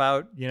little bit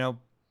about, you know,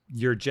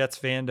 your Jets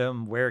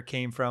fandom, where it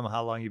came from,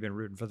 how long you've been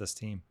rooting for this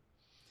team.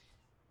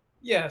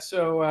 Yeah,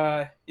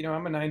 so you know,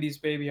 I'm a '90s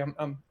baby.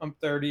 I'm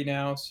 30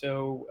 now.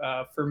 So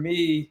for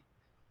me,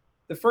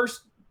 the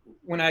first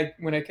when I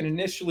can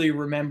initially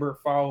remember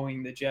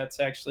following the Jets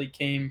actually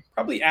came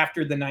probably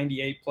after the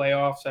 '98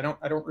 playoffs. I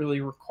don't really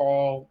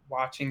recall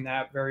watching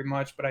that very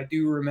much, but I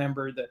do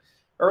remember the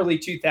early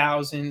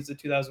 2000s, the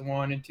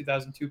 2001 and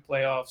 2002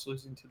 playoffs,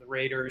 losing to the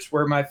Raiders,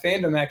 where my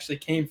fandom actually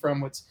came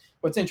from. What's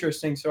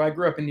interesting, so I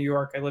grew up in New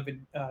York. I live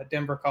in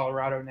Denver,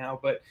 Colorado now,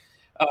 but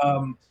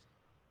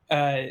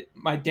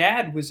my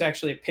dad was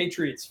actually a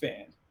Patriots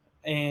fan,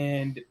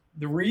 and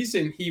the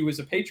reason he was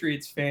a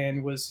Patriots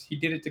fan was he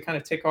did it to kind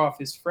of tick off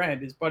his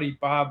friend, his buddy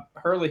Bob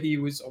Hurley. He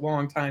was a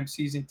longtime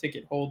season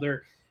ticket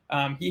holder.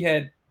 He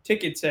had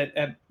tickets at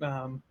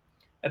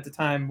the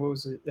time, what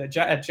was it,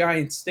 at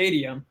Giants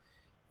Stadium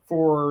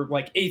for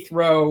like 8th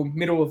row,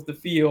 middle of the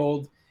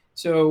field.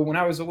 So when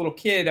I was a little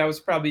kid, I was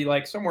probably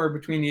like somewhere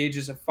between the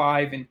ages of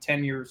 5 and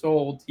 10 years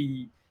old.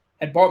 He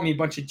had bought me a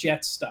bunch of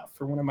Jets stuff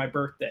for one of my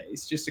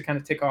birthdays just to kind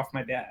of tick off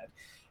my dad.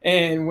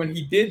 And when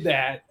he did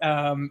that,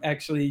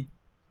 actually,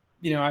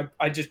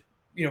 I just,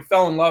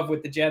 fell in love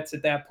with the Jets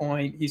at that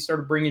point. He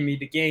started bringing me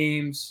to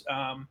games.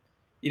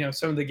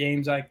 Some of the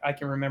games I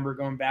can remember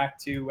going back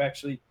to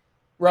actually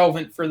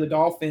relevant for the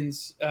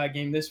Dolphins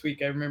game this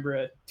week. I remember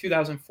a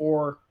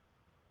 2004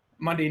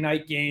 Monday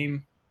night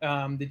game.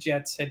 The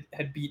Jets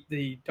had beat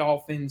the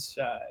Dolphins.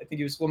 I think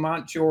it was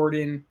Lamont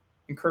Jordan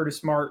and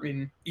Curtis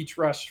Martin each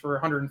rushed for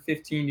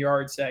 115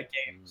 yards that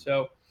game.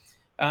 So,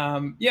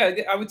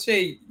 I would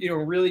say,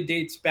 really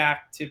dates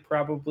back to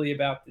probably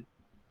about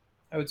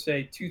I would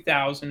say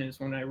 2000 is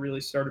when I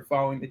really started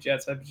following the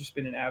Jets. I've just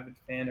been an avid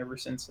fan ever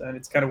since then.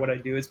 It's kind of what I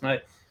do. It's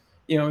my,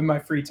 in my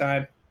free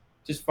time,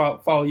 just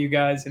follow you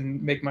guys and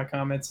make my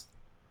comments.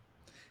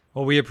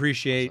 Well, we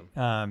appreciate,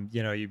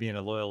 you being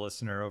a loyal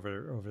listener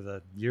over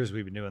the years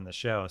we've been doing the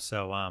show.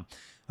 So, all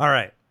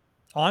right,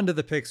 on to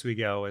the picks we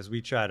go as we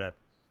try to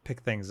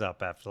pick things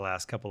up after the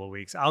last couple of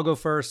weeks. I'll go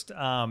first.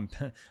 I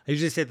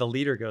usually say the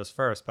leader goes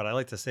first, but I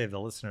like to save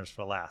the listeners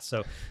for last.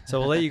 So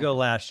we'll let you go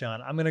last,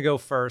 Sean. I'm going to go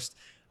first.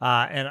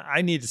 And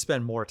I need to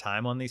spend more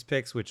time on these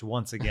picks, which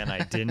once again, I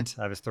didn't.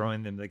 I was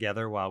throwing them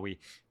together while we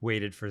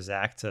waited for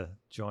Zach to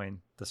join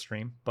the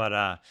stream.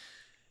 But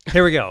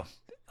here we go.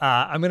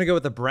 I'm going to go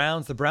with the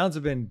Browns. The Browns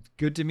have been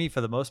good to me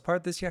for the most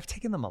part this year. I've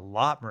taken them a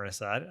lot,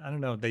 Marissa. I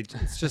don't know.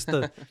 It's just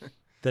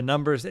the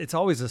numbers. It's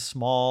always a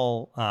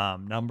small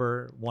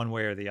number one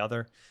way or the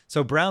other.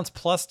 So Browns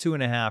plus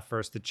 2.5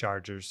 versus the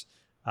Chargers.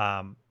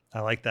 I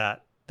like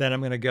that. Then I'm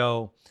going to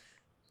go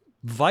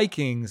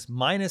Vikings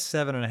minus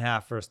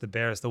 7.5 versus the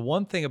Bears. The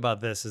one thing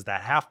about this is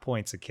that half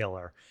point's a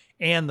killer.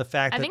 And the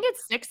fact I think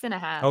it's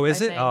 6.5. Oh,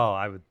 is I it? think. Oh,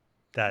 I would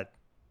that.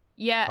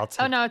 Yeah.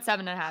 Oh no, it's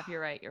 7.5. You're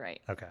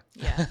right. Okay.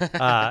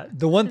 Yeah.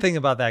 The one thing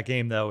about that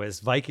game though is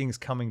Vikings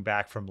coming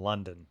back from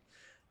London.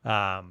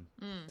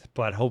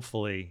 But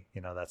hopefully,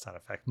 that's not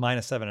a fact.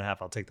 Minus 7.5.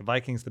 I'll take the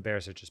Vikings. The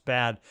Bears are just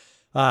bad.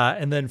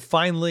 And then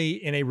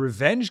finally, in a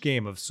revenge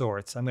game of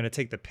sorts, I'm going to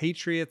take the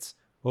Patriots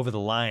over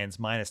the Lions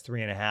minus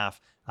 3.5.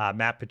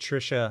 Matt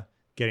Patricia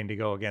getting to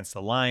go against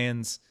the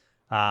Lions.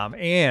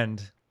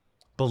 And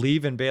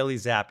believe in Bailey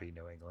Zappi,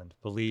 New England.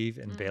 Believe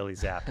in Bailey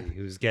Zappi,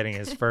 who's getting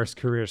his first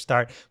career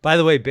start. By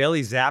the way,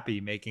 Bailey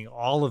Zappi making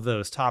all of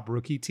those top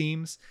rookie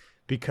teams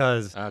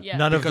because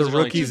none of the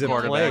rookies have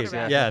played.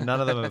 Yeah,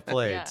 none of them have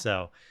played. Yeah.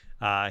 So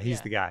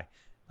he's the guy.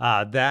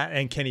 That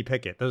and Kenny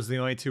Pickett. Those are the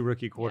only two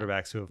rookie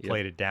quarterbacks who have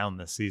played it down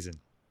this season.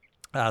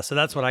 So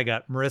that's what I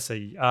got.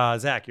 Marissa,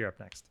 Zach, you're up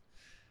next.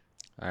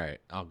 All right,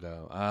 I'll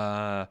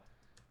go.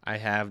 I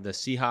have the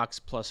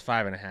Seahawks plus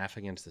 5.5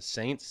 against the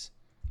Saints.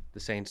 The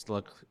Saints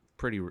look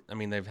pretty. I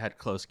mean, they've had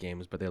close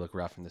games, but they look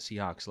rough, and the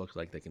Seahawks look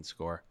like they can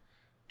score.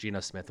 Geno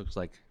Smith looks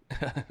like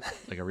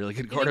a really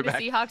good quarterback.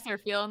 You think the Seahawks are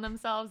feeling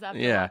themselves after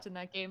watching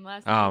that game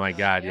last night? Oh my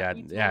God, yeah.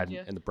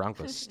 And the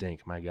Broncos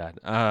stink. My God.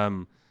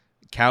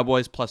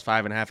 Cowboys plus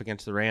 5.5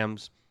 against the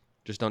Rams.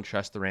 Just don't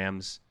trust the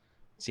Rams.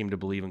 Seem to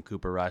believe in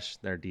Cooper Rush.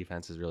 Their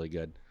defense is really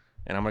good.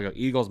 And I'm gonna go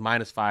Eagles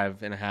minus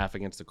 5.5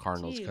 against the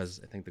Cardinals because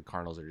I think the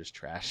Cardinals are just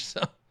trash.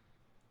 So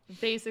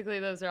basically,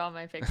 those are all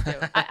my picks too.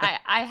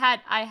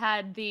 I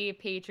had the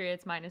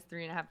Patriots minus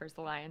 3.5 versus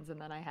the Lions, and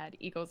then I had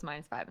Eagles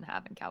minus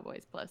 5.5 and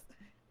Cowboys plus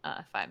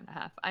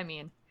 5.5. I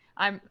mean,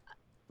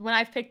 when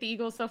I've picked the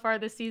Eagles so far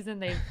this season,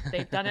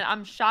 they've done it.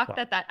 I'm shocked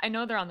that I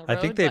know they're on the road.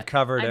 I think they've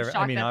covered.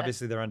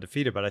 Obviously they're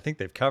undefeated, but I think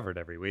they've covered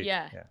every week.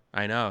 Yeah.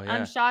 I know. Yeah.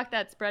 I'm shocked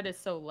that spread is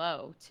so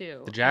low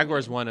too. The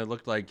Jaguars one, it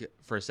looked like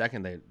for a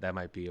second that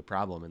might be a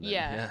problem. And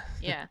then,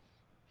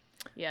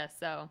 yeah.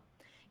 So,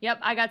 yep,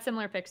 I got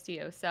similar picks to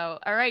you. So,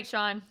 all right,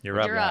 Sean, you're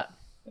up.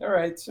 All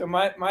right. So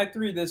my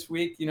three this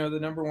week, the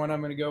number one I'm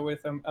going to go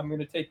with. I'm going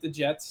to take the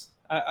Jets.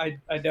 I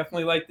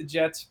definitely like the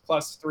Jets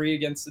plus 3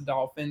 against the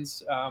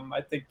Dolphins.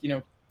 I think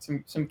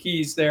some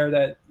keys there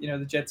that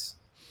the Jets,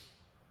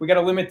 we got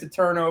to limit the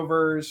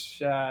turnovers.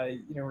 We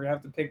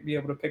have to be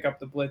able to pick up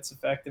the blitz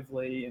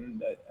effectively,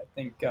 and I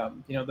think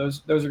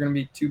those are going to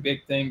be two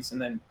big things.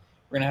 And then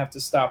we're going to have to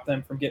stop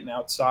them from getting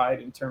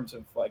outside in terms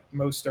of like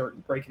Mostert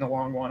breaking a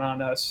long one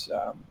on us.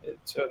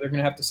 So they're going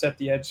to have to set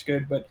the edge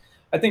good. But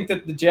I think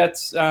that the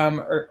Jets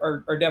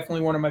are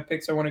definitely one of my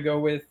picks I want to go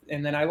with.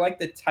 And then I like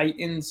the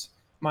Titans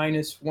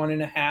minus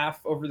 1.5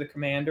 over the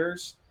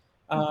Commanders.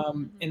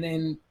 And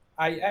then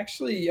I'm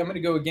going to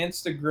go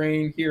against the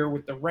grain here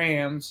with the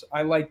Rams.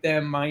 I like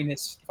them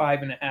minus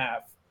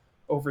 5.5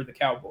 over the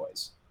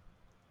Cowboys.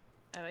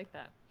 I like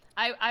that.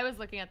 I was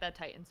looking at that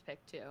Titans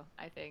pick too.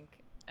 I think.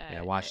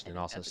 Washington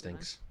also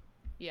stinks.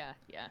 Yeah.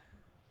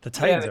 The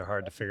Titans are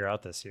hard to figure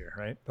out this year,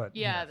 right? But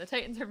the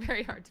Titans are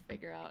very hard to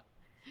figure out.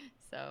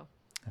 So,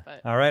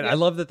 but All right. yeah, I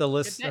love that the pick.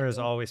 listeners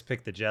always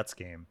pick the Jets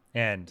game,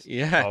 and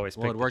Yeah. always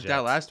Well, pick it the worked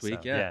out Jets. last week,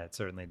 So, yeah. it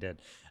certainly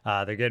did.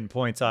 They're getting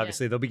points.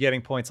 Obviously, they'll be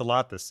getting points a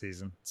lot this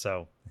season.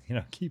 So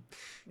keep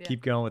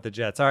going with the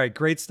Jets. All right,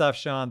 great stuff,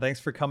 Sean. Thanks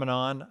for coming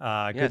on. Good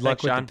luck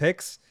thanks, with Sean. the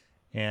picks.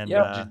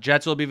 And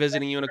Jets will be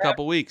visiting you in a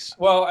couple weeks.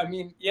 Well, I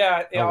mean,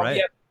 yeah, I'll right.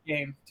 be at the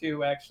game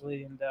too,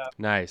 actually, and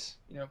Nice.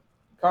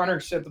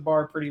 Connor set the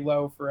bar pretty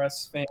low for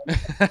us fans.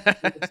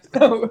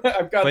 So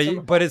I've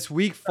got but it's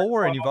week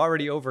 4 and you've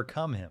already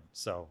overcome him,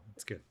 so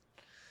it's good.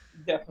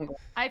 Definitely.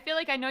 I feel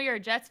like I know you're a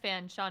Jets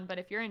fan, Sean, but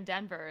if you're in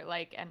Denver,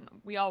 and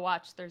we all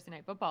watched Thursday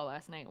Night Football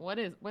last night, what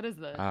is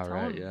the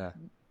tone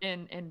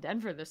in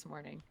Denver this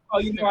morning? Oh,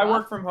 I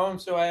work from home,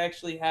 so I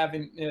actually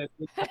haven't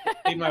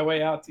made my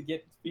way out to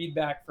get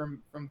feedback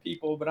from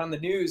people. But on the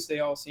news, they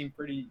all seem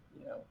pretty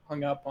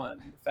hung up on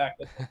the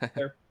fact that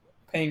they're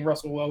paying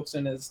Russell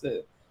Wilson as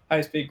the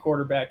highest paid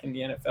quarterback in the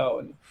NFL,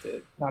 and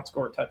to not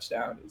score a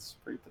touchdown is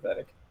pretty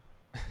pathetic.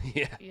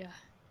 Yeah. Yeah,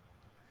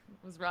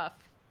 it was rough.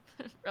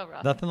 Real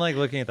rough. Nothing like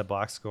looking at the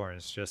box score.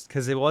 It's just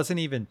because it wasn't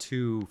even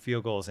 2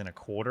 field goals in a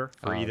quarter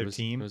for either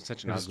team. It was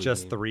such an It was ugly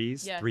just game.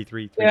 threes. Yeah.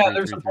 3-3. Yeah,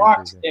 there's a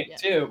box kick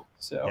too.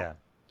 So Yeah.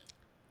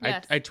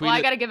 Yes. I tweeted. Well,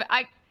 I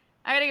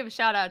gotta give a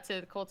shout out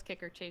to the Colts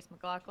kicker Chase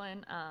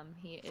McLaughlin.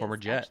 He is Former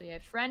Jet. actually a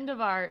friend of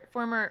our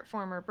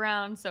former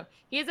Brown. So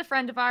he is a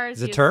friend of ours.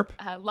 Is it He has Terp?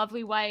 A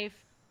lovely wife.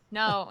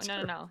 No.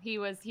 He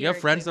was here. You have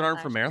at friends that Cleveland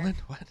aren't from last year. Maryland?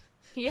 What?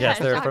 Yeah, Yes,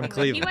 they're from shockingly.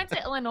 Cleveland. He went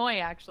to Illinois,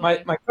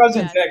 actually. my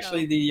cousin's Yeah, so-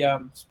 actually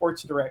the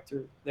sports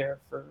director there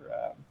for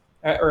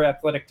or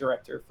athletic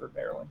director for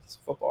Maryland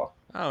football.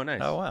 Oh,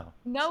 nice. Oh, wow.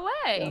 No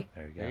way.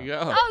 There you go. There you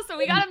go. Oh, so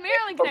we got a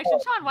Maryland connection.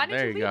 Sean, why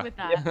There didn't you you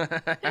go. lead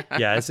with that?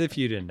 Yeah, as if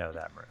you didn't know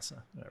that,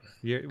 Marissa.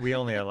 Whatever. We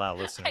only allow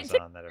listeners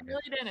didn't. on that. I Are really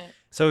didn't.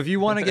 So if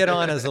you want to get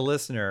on as a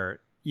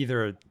listener,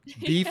 either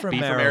be from Be from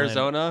Maryland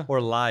Arizona.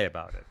 or lie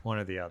about it. One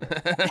or the other.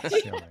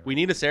 That's the only We way.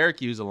 need a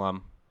Syracuse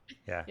alum.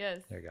 Yeah.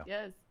 Yes. There you go.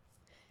 Yes.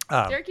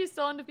 Um, Syracuse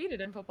still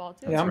undefeated in football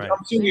too. Yeah, I'm right.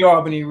 assuming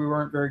Albany, we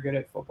weren't very good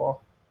at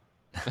football.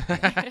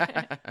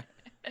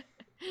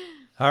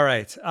 All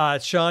right.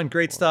 Sean,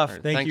 great stuff. All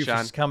right. Thank Thanks, you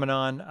Sean. for coming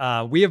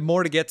on. We have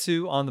more to get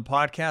to on the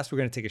podcast. We're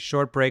going to take a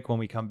short break. When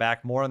we come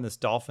back, more on this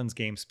Dolphins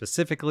game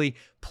specifically,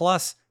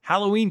 plus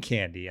Halloween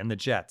candy and the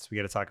Jets. We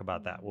got to talk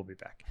about that. We'll be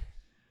back.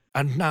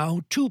 And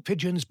now, 2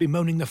 pigeons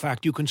bemoaning the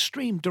fact you can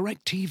stream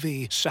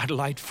DirecTV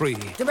satellite free.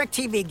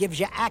 DirecTV gives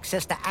you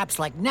access to apps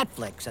like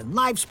Netflix and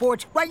live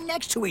sports right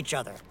next to each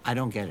other. I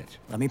don't get it.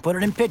 Let me put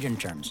it in pigeon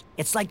terms.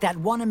 It's like that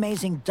one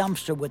amazing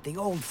dumpster with the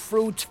old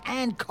fruits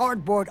and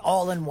cardboard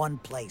all in one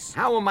place.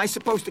 How am I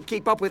supposed to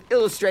keep up with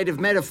illustrative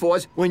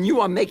metaphors when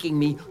you are making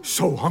me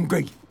so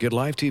hungry? Get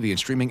live TV and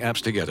streaming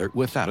apps together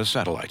without a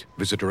satellite.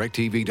 Visit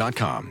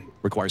DirecTV.com.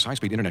 Requires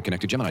high-speed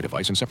internet-connected Gemini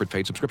device and separate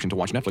paid subscription to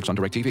watch Netflix on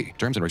DirecTV.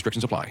 Terms and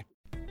restrictions apply.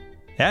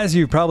 As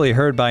you've probably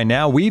heard by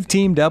now, we've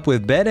teamed up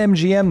with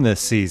BetMGM this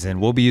season.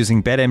 We'll be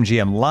using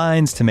BetMGM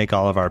lines to make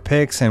all of our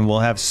picks, and we'll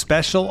have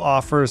special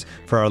offers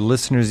for our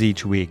listeners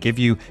each week. If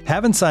you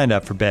haven't signed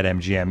up for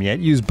BetMGM yet,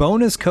 use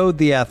bonus code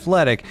The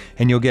Athletic,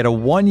 and you'll get a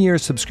 1-year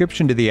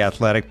subscription to The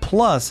Athletic,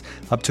 plus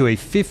up to a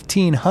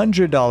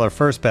 $1,500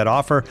 first bet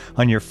offer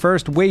on your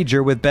first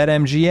wager with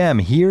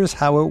BetMGM. Here's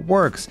how it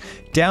works.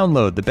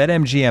 Download the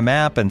BetMGM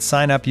app and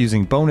sign up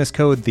using bonus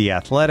code The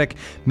Athletic.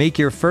 Make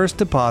your first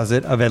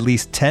deposit of at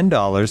least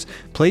 $10.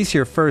 Place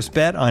your first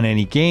bet on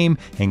any game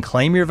and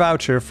claim your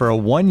voucher for a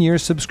 1-year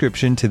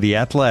subscription to The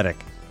Athletic.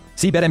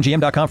 See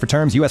BetMGM.com for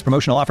terms. U.S.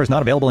 promotional offers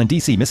not available in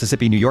D.C.,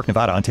 Mississippi, New York,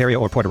 Nevada, Ontario,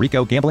 or Puerto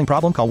Rico. Gambling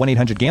problem? Call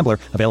 1-800-GAMBLER.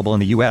 Available in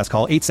the U.S.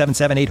 Call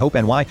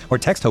 877-8-HOPE-NY or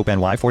text HOPE-NY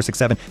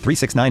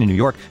 467-369 in New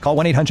York. Call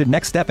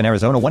 1-800-NEXT-STEP in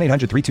Arizona.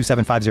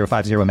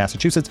 1-800-327-5050 in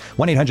Massachusetts.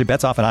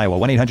 1-800-BETS-OFF in Iowa.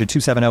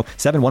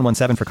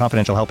 1-800-270-7117 for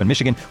confidential help in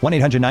Michigan.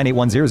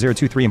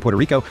 1-800-981-0023 in Puerto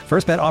Rico.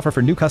 First bet offer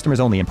for new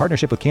customers only in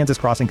partnership with Kansas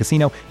Crossing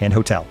Casino and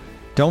Hotel.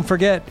 Don't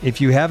forget, if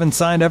you haven't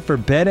signed up for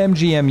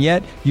BetMGM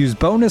yet, use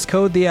bonus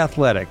code The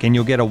Athletic, and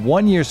you'll get a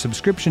 1-year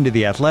subscription to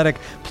The Athletic,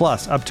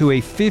 plus up to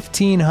a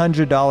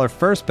 $1,500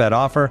 first bet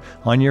offer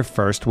on your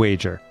first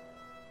wager.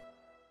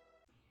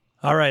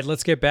 All right,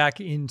 let's get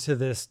back into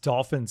this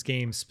Dolphins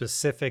game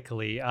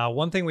specifically.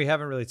 One thing we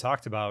haven't really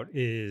talked about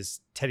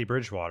is Teddy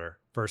Bridgewater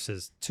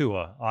versus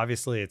Tua.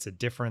 Obviously, it's a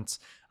difference.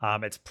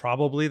 It's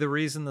probably the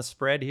reason the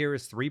spread here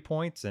is 3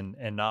 points and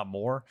not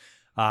more.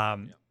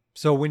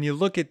 So when you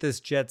look at this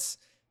Jets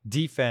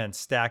defense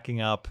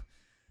stacking up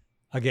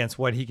against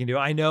what he can do,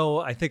 I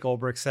think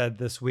Ulbrich said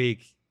this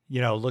week,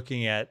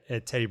 looking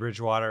at Teddy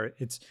Bridgewater,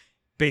 it's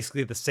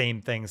basically the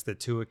same things that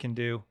Tua can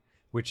do,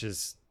 which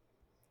is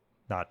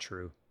not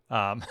true.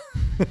 How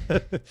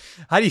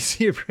do you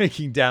see it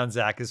breaking down,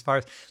 Zach, as far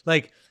as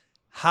like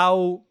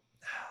how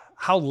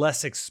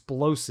less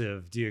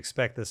explosive do you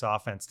expect this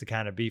offense to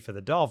kind of be for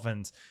the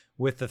Dolphins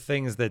with the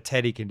things that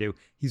Teddy can do?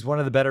 He's one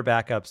of the better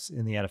backups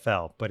in the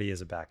NFL, but he is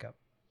a backup.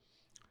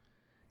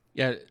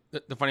 Yeah,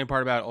 the funny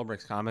part about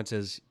Ulbricht's comments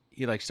is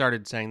he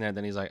started saying that,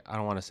 then he's like, I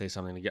don't want to say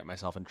something to get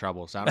myself in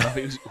trouble. So I don't know what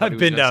he was I've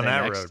been gonna down say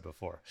that next. road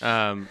before.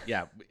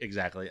 Yeah,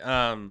 exactly.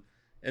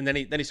 And then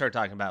he started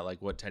talking about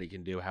like what Teddy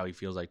can do, how he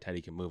feels like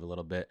Teddy can move a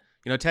little bit.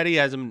 Teddy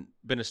hasn't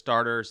been a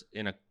starter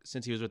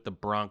since he was with the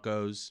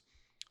Broncos,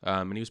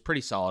 and he was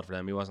pretty solid for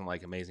them. He wasn't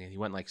like amazing. He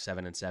went like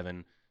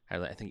 7-7,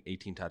 had I think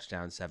 18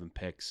 touchdowns, 7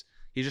 picks.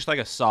 He's just like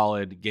a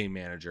solid game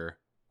manager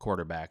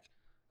quarterback.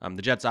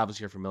 The Jets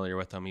obviously are familiar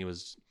with him. He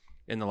was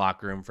in the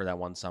locker room for that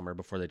one summer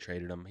before they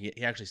traded him.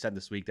 He actually said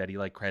this week that he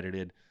like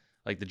credited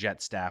like the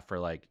Jets staff for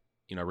like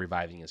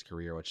reviving his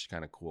career, which is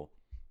kind of cool.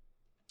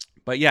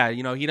 But yeah,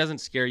 he doesn't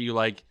scare you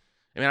like.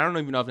 I mean, I don't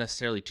even know if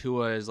necessarily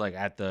Tua is like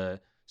at the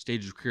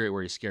stage of career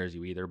where he scares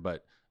you either,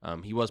 but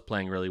he was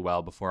playing really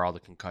well before all the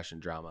concussion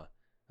drama.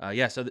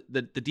 So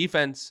the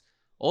defense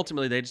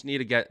ultimately they need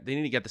to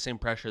get the same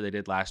pressure they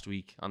did last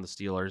week on the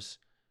Steelers.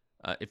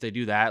 If they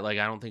do that, like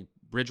I don't think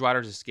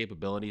Bridgewater's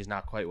escapability is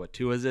not quite what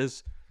Tua's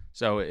is.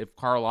 So if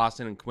Carl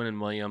Lawson and Quinnen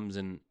Williams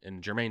and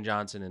Jermaine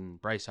Johnson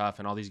and Bryce Huff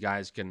and all these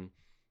guys can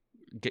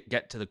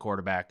get to the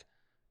quarterback,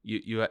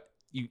 you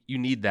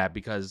need that,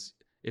 because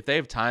if they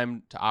have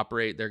time to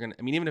operate, they're going to,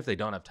 I mean, even if they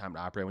don't have time to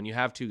operate, when you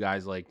have two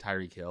guys like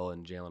Tyreek Hill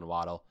and Jalen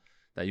Waddle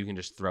that you can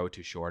just throw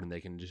too short and they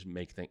can just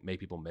make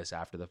people miss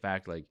after the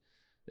fact, like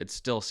it's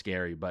still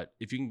scary. But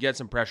if you can get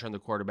some pressure on the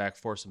quarterback,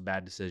 force some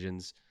bad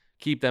decisions,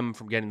 keep them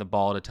from getting the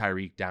ball to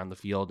Tyreek down the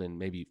field and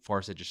maybe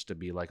force it just to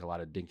be like a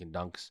lot of dink and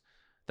dunks,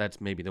 that's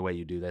maybe the way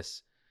you do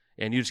this.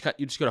 And you just got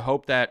to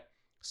hope that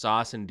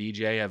Sauce and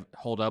DJ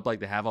hold up like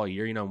they have all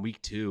year. In week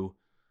 2,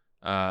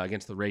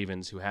 against the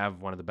Ravens, who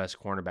have one of the best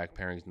cornerback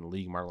pairings in the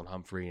league, Marlon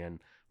Humphrey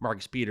and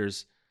Marcus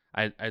Peters.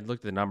 I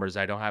looked at the numbers.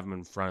 I don't have them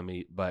in front of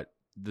me, but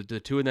the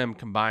two of them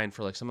combined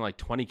for like something like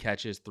 20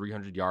 catches,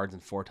 300 yards,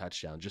 and 4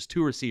 touchdowns. Just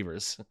 2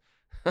 receivers.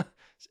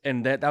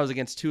 And that was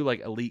against 2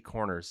 like elite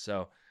corners.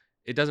 So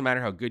it doesn't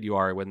matter how good you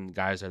are when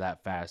guys are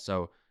that fast.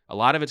 So a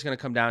lot of it's going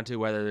to come down to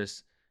whether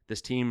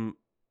this team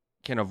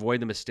can avoid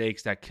the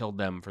mistakes that killed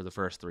them for the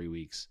first 3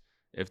 weeks.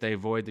 If they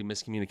avoid the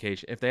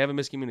miscommunication, if they have a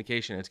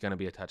miscommunication, it's going to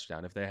be a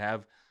touchdown. If they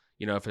have,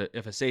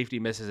 if a safety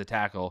misses a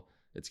tackle,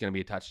 it's going to be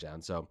a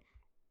touchdown. So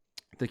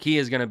the key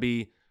is going to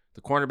be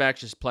the cornerbacks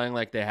just playing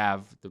like they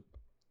have, the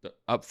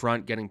up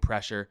front getting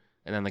pressure,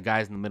 and then the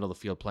guys in the middle of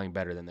the field playing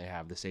better than they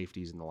have, the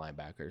safeties and the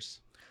linebackers.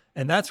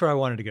 And that's where I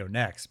wanted to go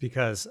next,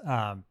 because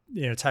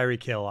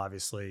Tyreek Hill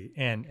obviously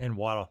and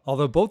Waddle,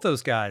 although both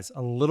those guys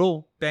a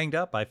little banged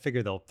up, I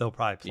figure they'll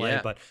probably play,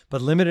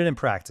 but limited in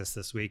practice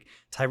this week.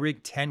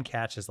 Tyreek 10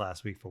 catches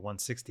last week for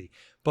 160.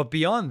 But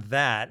beyond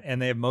that, and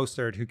they have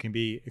Mostert, who can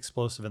be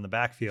explosive in the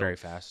backfield, very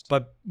fast.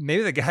 But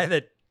maybe the guy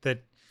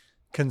that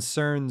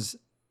concerns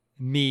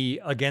me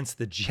against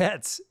the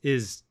Jets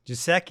is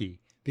Gesicki,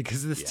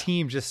 because this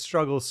team just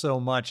struggles so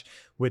much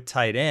with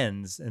tight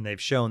ends, and they've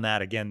shown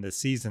that again this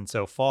season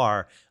so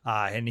far.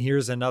 And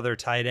here's another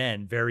tight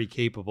end very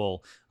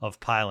capable of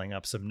piling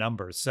up some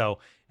numbers. So,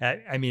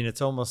 I mean,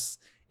 it's almost,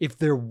 if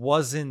they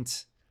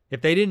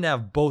didn't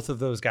have both of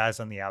those guys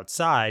on the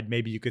outside,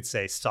 maybe you could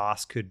say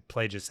Sauce could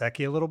play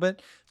Gesicki a little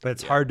bit, but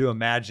it's hard to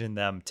imagine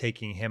them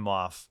taking him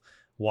off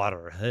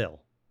Water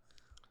Hill.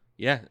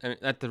 Yeah, I mean,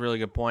 that's a really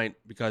good point,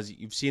 because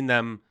you've seen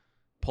them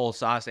pull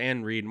Sauce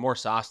and Reed, more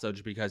Sauce though,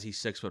 just because he's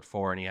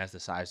 6'4" and he has the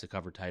size to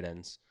cover tight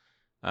ends.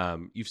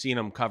 You've seen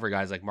him cover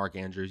guys like Mark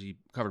Andrews. He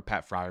covered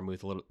Pat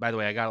Freiermuth a little. By the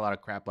way, I got a lot of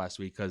crap last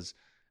week because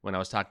when I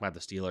was talking about the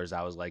Steelers,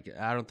 I was like,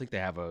 I don't think they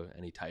have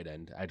any tight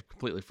end. I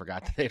completely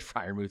forgot that they had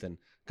Freiermuth, and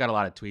got a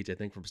lot of tweets, I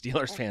think, from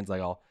Steelers fans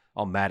like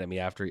all mad at me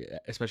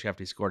especially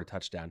after he scored a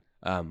touchdown.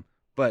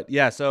 But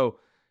yeah, so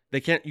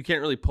you can't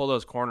really pull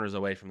those corners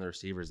away from the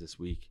receivers this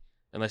week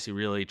unless you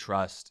really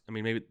trust. I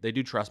mean, maybe they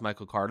do trust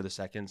Michael Carter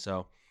II,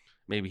 so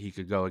maybe he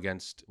could go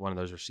against one of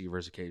those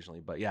receivers occasionally.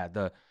 But yeah,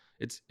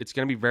 it's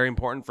going to be very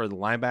important for the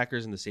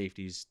linebackers and the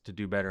safeties to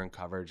do better in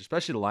coverage,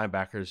 especially the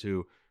linebackers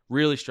who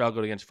really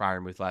struggled against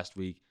Freiermuth last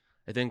week.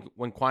 I think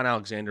when Quan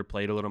Alexander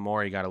played a little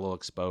more, he got a little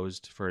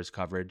exposed for his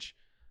coverage.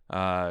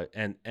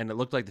 And it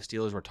looked like the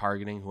Steelers were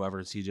targeting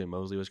whoever CJ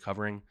Mosley was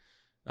covering,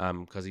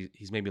 because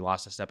he's maybe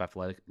lost a step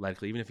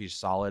athletically. Even if he's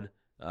solid,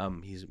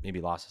 he's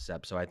maybe lost a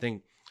step. So I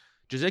think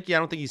Gesicki, I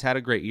don't think he's had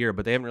a great year,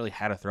 but they haven't really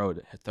had to throw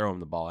him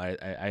the ball.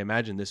 I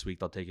imagine this week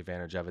they'll take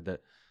advantage of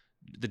it.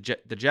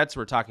 The Jets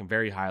were talking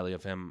very highly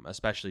of him,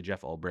 especially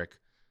Jeff Ulbrich.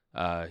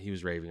 He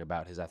was raving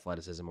about his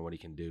athleticism and what he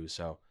can do.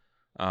 So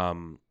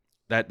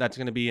that's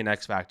going to be an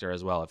X factor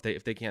as well.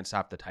 If they can't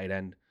stop the tight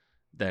end,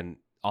 then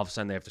all of a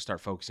sudden they have to start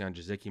focusing on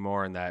Gesicki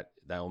more, and that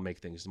will make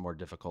things more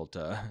difficult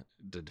to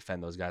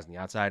defend those guys on the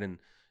outside. And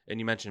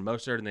you mentioned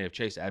Mostert, and they have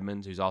Chase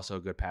Edmonds, who's also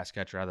a good pass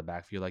catcher out of the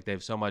backfield. Like, they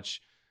have so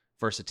much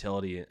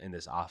versatility in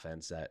this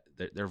offense that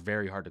they're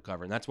very hard to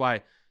cover. And that's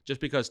why,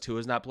 just because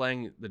Tua's not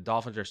playing, the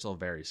Dolphins are still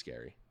very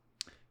scary.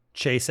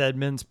 Chase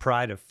Edmonds,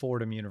 pride of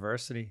Fordham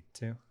University,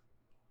 too.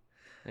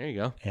 There you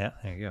go. Yeah,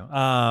 there you go.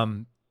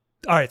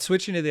 All right,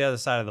 switching to the other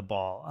side of the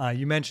ball.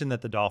 You mentioned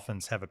that the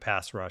Dolphins have a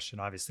pass rush,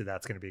 and obviously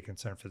that's going to be a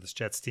concern for this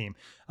Jets team.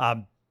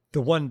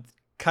 The one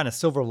kind of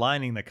silver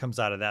lining that comes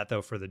out of that,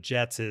 though, for the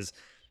Jets is,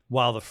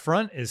 while the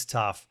front is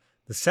tough,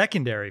 the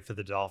secondary for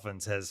the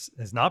Dolphins has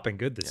not been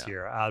good this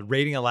year.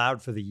 Rating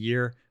allowed for the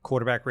year,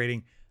 quarterback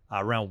rating,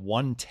 around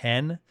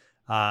 110.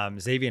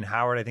 Xavier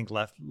Howard, I think,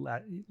 left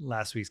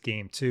last week's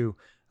game too.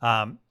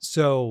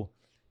 So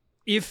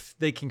if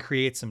they can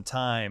create some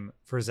time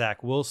for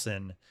Zach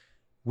Wilson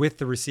with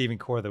the receiving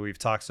core that we've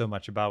talked so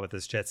much about with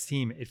this Jets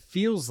team, it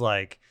feels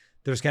like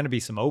there's going to be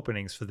some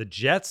openings for the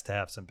Jets to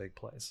have some big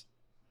plays.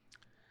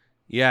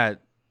 Yeah.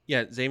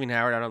 Xavier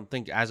Howard, I don't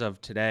think as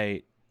of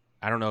today,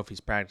 I don't know if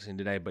he's practicing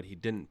today, but he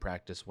didn't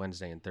practice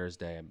Wednesday and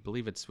Thursday. I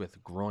believe it's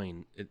with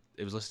groin. It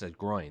was listed as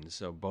groins,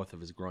 so both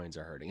of his groins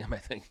are hurting him, I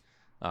think,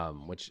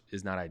 which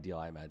is not ideal,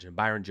 I imagine.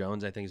 Byron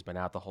Jones, I think, has been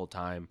out the whole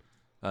time.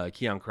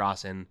 Keon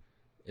Crossan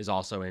is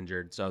also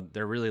injured, so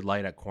they're really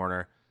light at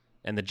corner.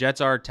 And the Jets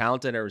are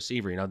talented at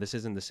receiver. This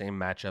isn't the same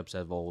matchups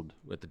of old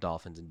with the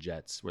Dolphins and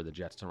Jets, where the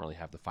Jets don't really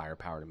have the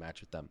firepower to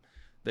match with them.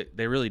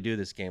 They really do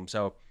this game.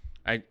 So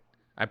I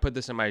put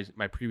this in my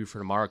preview for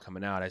tomorrow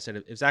coming out. I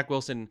said if Zach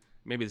Wilson,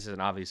 maybe this is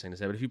an obvious thing to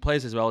say, but if he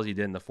plays as well as he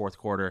did in the fourth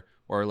quarter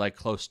or like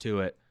close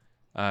to it,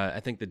 I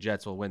think the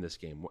Jets will win this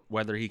game.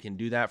 Whether he can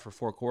do that for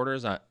 4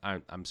 quarters,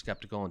 I'm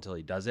skeptical until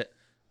he does it.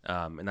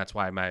 And that's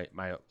why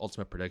my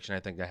ultimate prediction,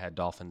 I think I had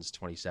Dolphins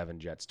 27,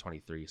 Jets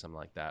 23, something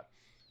like that.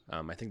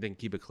 I think they can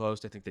keep it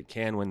close. I think they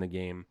can win the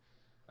game.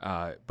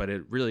 But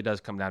it really does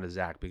come down to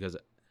Zach because,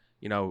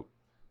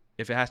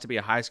 if it has to be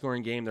a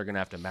high-scoring game, they're going to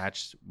have to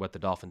match what the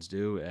Dolphins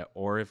do.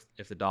 Or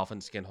if the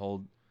Dolphins can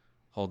hold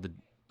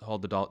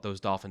those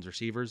Dolphins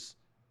receivers,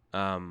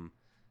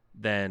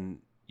 then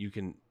you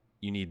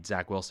need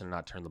Zach Wilson to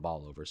not turn the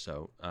ball over.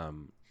 So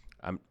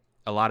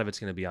a lot of it's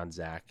going to be on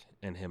Zach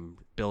and him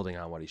building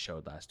on what he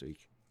showed last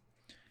week.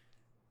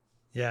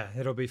 Yeah,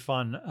 it'll be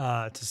fun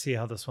to see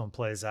how this one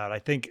plays out. I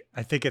think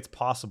it's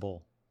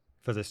possible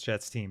for this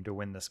Jets team to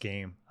win this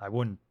game.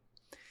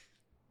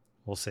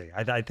 We'll see.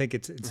 I think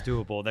it's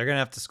doable. They're going to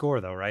have to score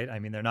though, right? I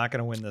mean, they're not going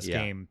to win this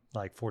game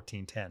like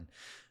 14-10.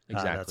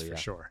 Exactly. That's for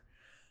sure.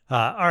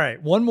 All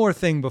right. One more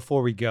thing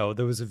before we go.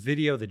 There was a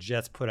video the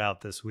Jets put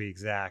out this week,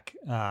 Zach,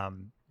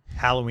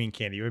 Halloween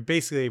candy.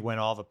 Basically, when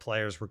all the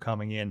players were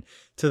coming in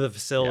to the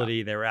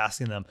facility, they were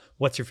asking them,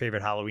 what's your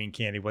favorite Halloween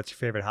candy? What's your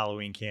favorite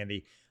Halloween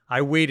candy?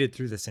 I waited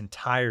through this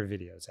entire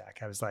video, Zach.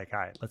 I was like, all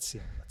right, let's see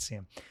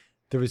him.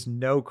 There was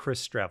no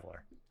Chris Streveler.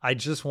 I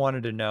just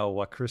wanted to know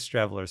what Chris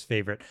Streveler's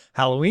favorite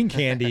Halloween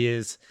candy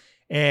is.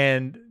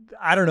 And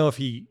I don't know if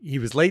he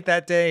was late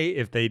that day,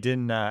 if they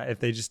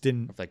just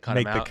didn't make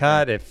the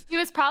cut. If he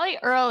was probably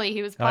early.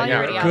 He was probably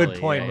already out. Good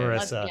point,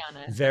 Marissa.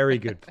 Very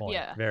good point.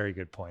 Very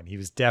good point. He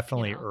was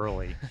definitely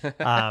early.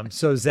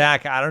 So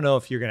Zach, I don't know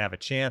if you're going to have a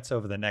chance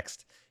over the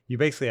next, you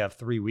basically have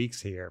 3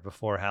 weeks here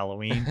before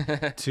Halloween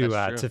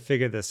to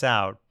figure this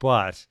out.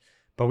 But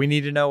we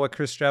need to know what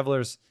Chris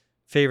Streveler's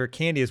favorite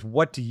candy is.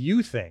 What do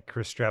you think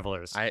Chris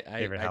Streveler's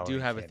favorite I do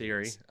have a candy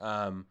theory. is?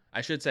 I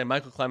should say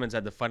Michael Clemens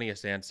had the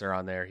funniest answer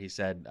on there. He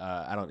said,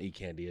 I don't eat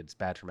candy. It's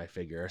bad for my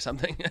figure or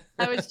something.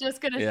 I was just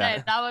going to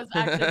say, that was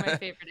actually my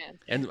favorite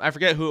answer. And I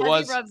forget who it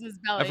was. He rubs his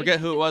belly. I forget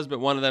who it was, but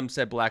one of them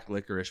said black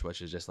licorice,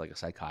 which is just like a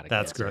psychotic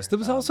That's answer. gross. There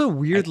was also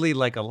weirdly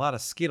like a lot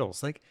of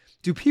Skittles. Like,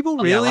 do people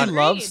really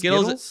love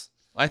Skittles?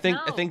 I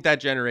think that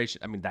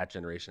generation. I mean, that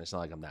generation. It's not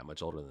like I'm that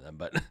much older than them,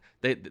 but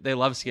they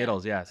love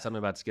Skittles. Yeah, something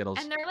about Skittles.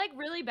 And they're like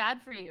really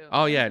bad for you.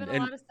 Oh yeah,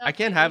 and I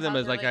can't have them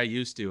as like I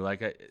used to.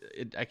 Like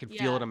I could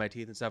feel it in my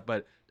teeth and stuff.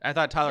 But I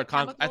thought Tyler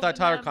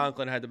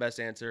Conklin had the best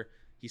answer.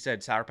 He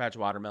said Sour Patch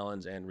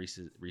watermelons and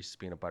Reese's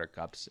peanut butter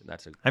cups. And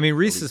that's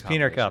Reese's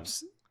peanut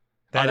cups.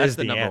 That is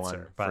the number answer,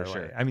 one, by the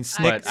for way. sure. I mean,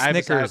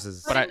 Snickers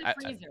is. But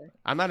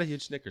I'm not a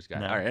huge Snickers guy.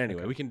 No, all right,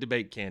 anyway, we can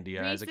debate candy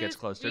as it gets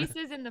closer.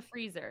 Reese's in the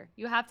freezer.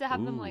 You have to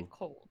have them like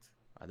cold.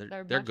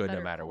 They're good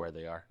no matter where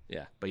they are.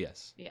 Yeah, but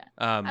yes. Yeah.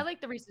 I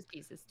like the Reese's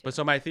Pieces too. But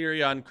so my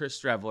theory on Chris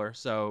Streveler.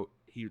 So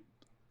he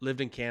lived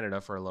in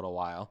Canada for a little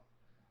while.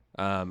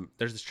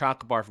 There's this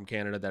chocolate bar from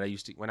Canada that I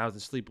used to when I was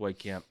in sleepaway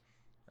camp.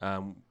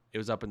 It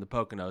was up in the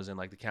Poconos, and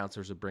like the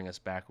counselors would bring us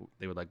back.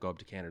 They would like go up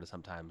to Canada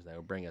sometimes. And they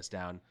would bring us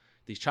down.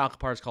 These chocolate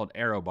bars called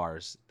Aero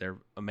bars. They're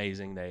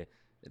amazing.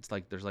 It's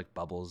like there's like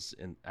bubbles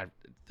in.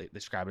 They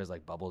describe it as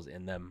like bubbles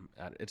in them.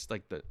 It's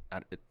like the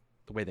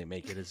way they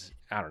make it is,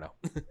 I don't know.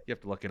 You have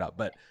to look it up,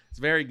 but it's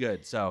very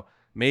good. So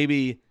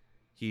maybe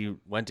he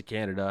went to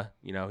Canada.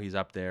 He's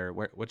up there.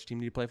 Which team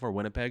did he play for?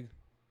 Winnipeg,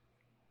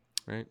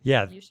 right?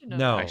 Yeah. You should know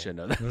no, I should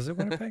know that. Was it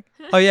Winnipeg?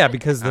 Oh yeah,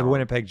 because the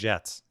Winnipeg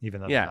Jets.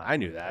 Even though I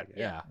knew that.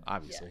 Yeah,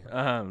 obviously.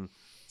 Yeah.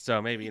 So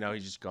maybe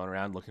he's just going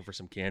around looking for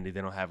some candy.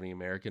 They don't have any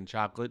American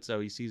chocolate, so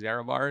he sees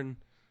Aerobar and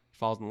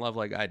falls in love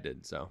like I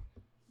did. So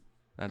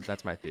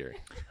that's my theory.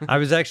 I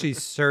was actually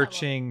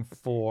searching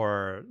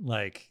for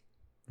like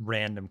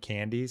random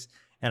candies,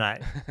 and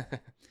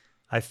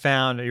I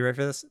found. Are you ready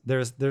for this?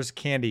 There's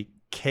candy,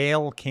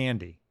 kale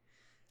candy.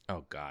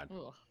 Oh God. Ooh.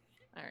 All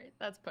right,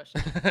 that's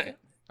pushing.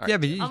 Yeah,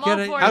 but you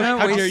gotta.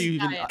 How dare you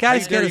even?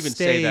 Guys gotta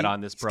say that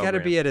on this program? Got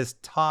to be at his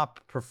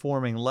top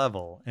performing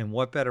level, and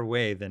what better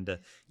way than to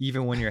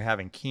even when you're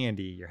having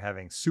candy, you're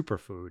having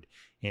superfood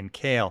in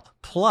kale.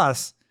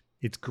 Plus,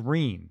 it's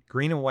green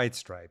and white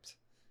striped.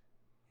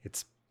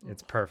 It's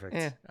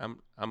perfect.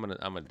 I'm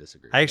gonna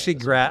disagree. I actually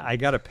I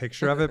got a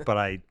picture of it, but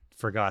I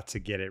forgot to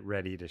get it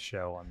ready to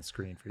show on the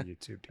screen for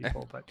YouTube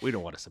people. But We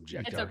don't want to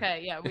subject. It's our-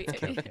 okay. Yeah, we.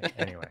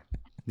 anyway,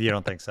 you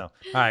don't think so? All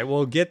right,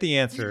 we'll get the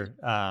answer.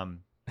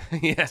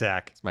 Yeah,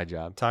 Zach, it's my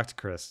job. talk to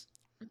Chris.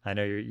 I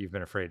know you've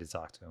been afraid to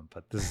talk to him,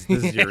 but this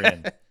is your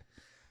end.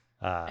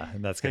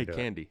 And that's Hey, gonna do it.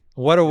 Candy.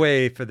 What a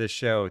way for this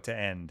show to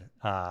end.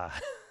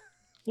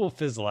 We'll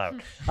fizzle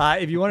out.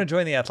 If you want to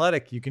join The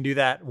Athletic, you can do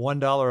that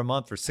 $1 a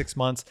month for 6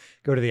 months.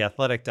 Go to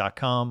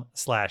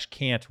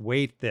theathletic.com/can't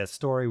wait. The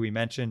story we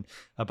mentioned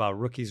about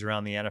rookies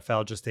around the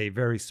NFL, just a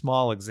very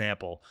small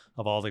example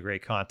of all the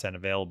great content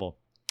available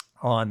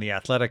on The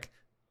Athletic.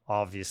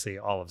 Obviously,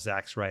 all of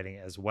Zach's writing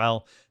as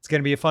well. It's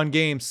going to be a fun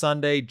game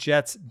Sunday.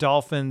 Jets,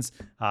 Dolphins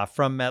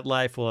from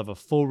MetLife. We'll have a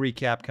full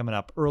recap coming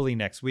up early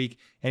next week.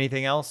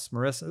 Anything else,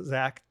 Marissa,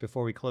 Zach,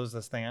 before we close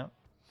this thing out?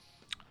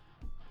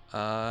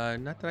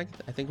 Not that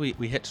I think we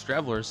hit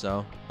Strevler,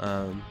 so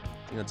I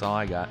think that's all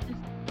I got.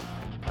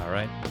 All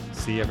right.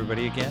 See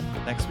everybody again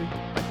next week.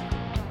 Bye.